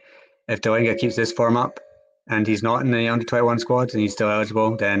again, if Dallinga keeps this form up and he's not in the under-21 squads and he's still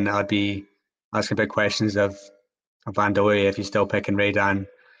eligible, then I'd be asking big questions of Van der Leeuwen if he's still picking Raydan.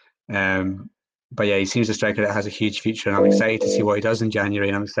 But yeah, he seems a striker that has a huge future, and I'm excited to see what he does in January,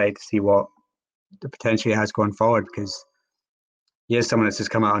 and I'm excited to see what the potential he has going forward, because he is someone that's just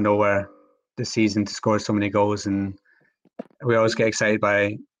come out of nowhere this season to score so many goals, and we always get excited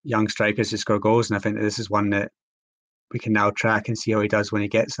by young strikers who score goals, and I think that this is one that we can now track and see how he does when he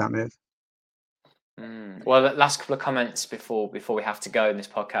gets that move. Well, the last couple of comments before we have to go in this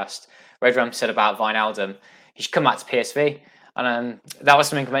podcast. Red Ram said about Wijnaldum, he should come back to PSV, and that was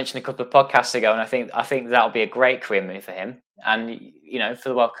something I mentioned a couple of podcasts ago. And I think that'll be a great career move for him. And for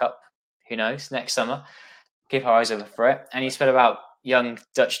the World Cup, who knows, next summer, keep our eyes open for it. And he said about young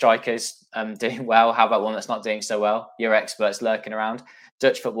Dutch strikers doing well. How about one that's not doing so well? Your experts lurking around.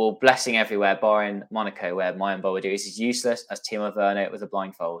 Dutch football blessing everywhere, barring Monaco, where Marjan Boadu is useless as Timo Werner with a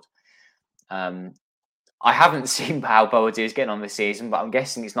blindfold. I haven't seen how Boadu is getting on this season, but I'm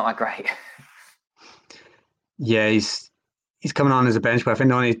guessing it's not that great. Yeah, he's coming on as a bench, but I think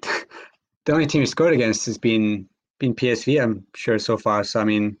the only team he scored against has been PSV, I'm sure, so far. So I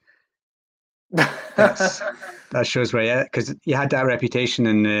mean, that shows where he is, because he had that reputation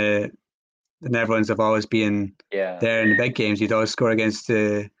in the Netherlands of always being there in the big games. He'd always score against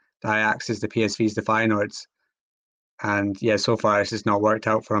the Ajaxes, the PSVs, the Feyenoords, and yeah, so far it's just not worked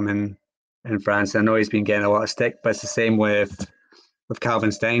out for him in France. I know he's been getting a lot of stick, but it's the same with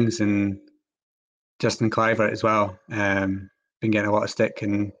Calvin Stengs and Justin Kluivert as well. Been getting a lot of stick,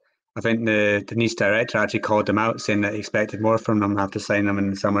 and I think the Nice director actually called them out, saying that he expected more from them after signing them in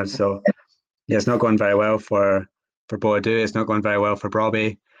the summer. So yeah, it's not going very well for Boadu. It's not going very well for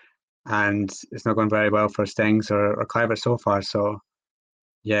Brobbey, and it's not going very well for Stengs or Kluivert so far. So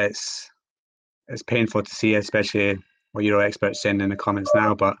yeah, it's painful to see, especially what Euro experts saying in the comments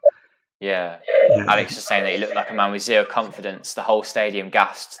now. But yeah, Alex is saying that he looked like a man with zero confidence. The whole stadium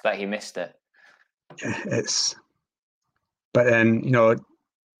gasped that he missed it. But then,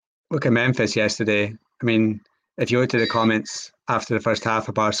 look at Memphis yesterday. I mean, if you look at the comments after the first half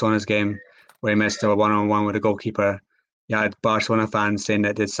of Barcelona's game, where he missed a one-on-one with the goalkeeper, you had Barcelona fans saying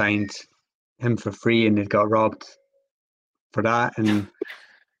that they'd signed him for free and they'd got robbed for that. And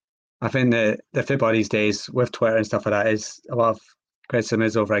I think the football these days with Twitter and stuff like that is a lot of criticism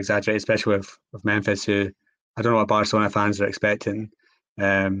is over exaggerated, especially with Memphis, who I don't know what Barcelona fans are expecting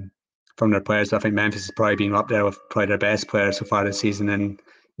from their players. But I think Memphis has probably been up there with probably their best player so far this season, and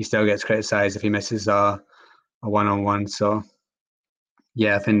he still gets criticised if he misses a one-on-one. So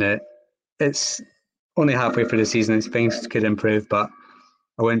yeah, I think that it's only halfway through the season and things could improve, but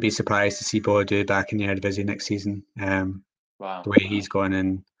I wouldn't be surprised to see Boadu back in the Eredivisie next season. Wow. The way he's going,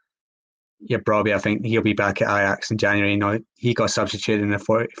 and yeah, Brobbey, I think he'll be back at Ajax in January. He got substituted in the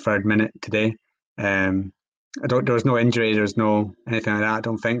 43rd minute today. There was no injury, there was no anything like that, I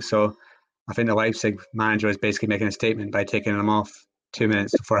don't think. So I think the Leipzig manager is basically making a statement by taking him off 2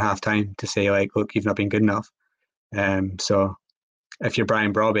 minutes before half time to say, like, look, you've not been good enough. So if you're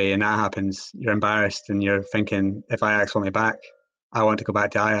Brian Brobbey and that happens, you're embarrassed and you're thinking, if Ajax want me back, I want to go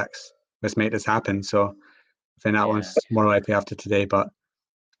back to Ajax. Let's make this happen. So I think that one's more likely after today. But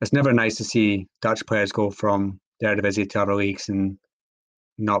it's never nice to see Dutch players go from the Eredivisie to other leagues and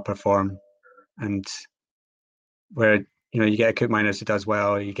not perform. And where you get a Koopmeiners who does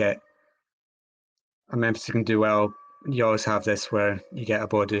well, you get a Memphis who can do well. You always have this where you get a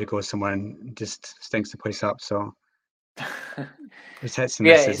Boadu who goes somewhere and just stinks the place up. So it's a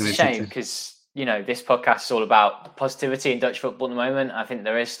shame because this podcast is all about positivity in Dutch football at the moment. I think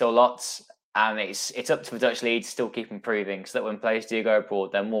there is still lots. And it's up to the Dutch league to still keep improving, so that when players do go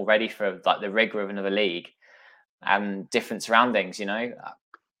abroad, they're more ready for like the rigor of another league and different surroundings.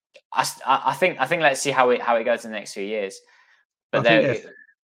 I think let's see how it goes in the next few years. But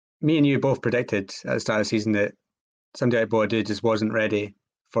me and you both predicted at the start of the season that somebody like Boadu just wasn't ready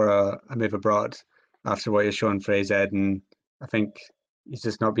for a move abroad after what he's shown for AZ, and I think he's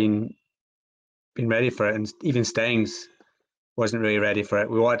just not been ready for it. And even Stengs wasn't really ready for it.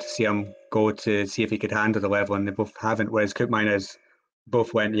 We wanted to see him go to see if he could handle the level, and they both haven't. Whereas Koopmeiners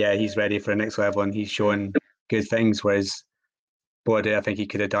both went, yeah, he's ready for the next level, and he's showing good things. Whereas Boadu, I think he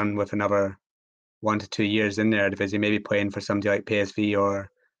could have done with another 1 to 2 years in there, because he maybe playing for somebody like PSV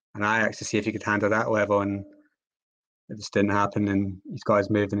or an Ajax to see if he could handle that level, and it just didn't happen. And he's got his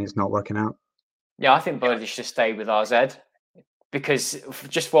move, and it's not working out. Yeah, I think Boadu should stay with RZ because for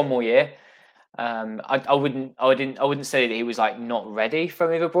just one more year. I wouldn't say that he was like not ready for a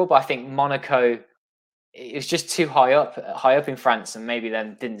move abroad, but I think Monaco, it was just too high up in France, and maybe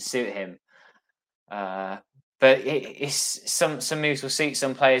then didn't suit him. But it's some moves will suit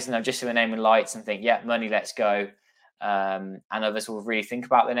some players, and they'll just see the name in lights and think, yeah, money, let's go. And others will really think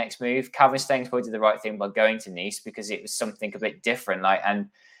about the next move. Calvin Stengs probably did the right thing by going to Nice because it was something a bit different. And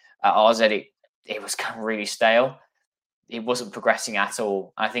at RZ, it was kind of really stale. He wasn't progressing at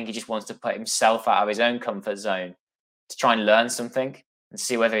all. I think he just wants to put himself out of his own comfort zone to try and learn something and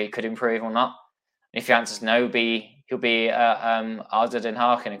see whether he could improve or not. And if the answer is no, he'll be ADO Den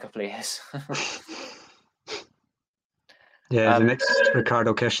Haag in a couple of years. Yeah, the next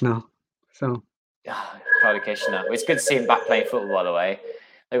Ricardo Kirchner. So Ricardo Kishner. It's good to see him back playing football, by the way.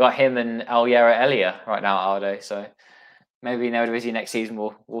 They've got him and Eljera Elia right now at Aldo, so maybe in Eredivisie next season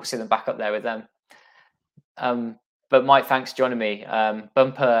we'll see them back up there with them. But Mike, thanks for joining me.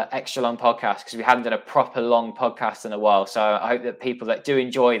 Bumper extra long podcast because we hadn't done a proper long podcast in a while. So I hope that people that do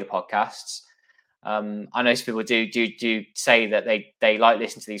enjoy the podcasts, I know some people do say that they like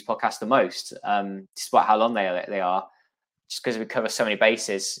listening to these podcasts the most, despite how long they are, just because we cover so many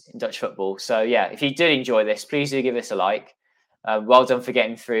bases in Dutch football. So yeah, if you did enjoy this, please do give this a like. Well done for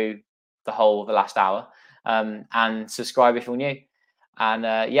getting through the last hour, and subscribe if you're new. And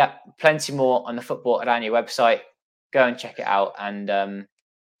yeah, plenty more on the Football Oranje website. Go and check it out, and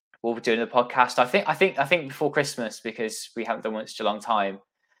we'll be doing the podcast. I think before Christmas, because we haven't done one in such a long time.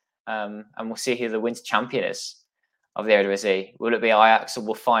 And we'll see who the winter champion is of the Eredivisie. Will it be Ajax or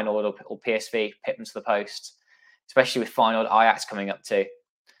will Feyenoord or PSV pit them to the post? Especially with Feyenoord Ajax coming up too.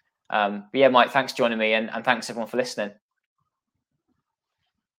 But yeah, Mike, thanks for joining me, and thanks everyone for listening.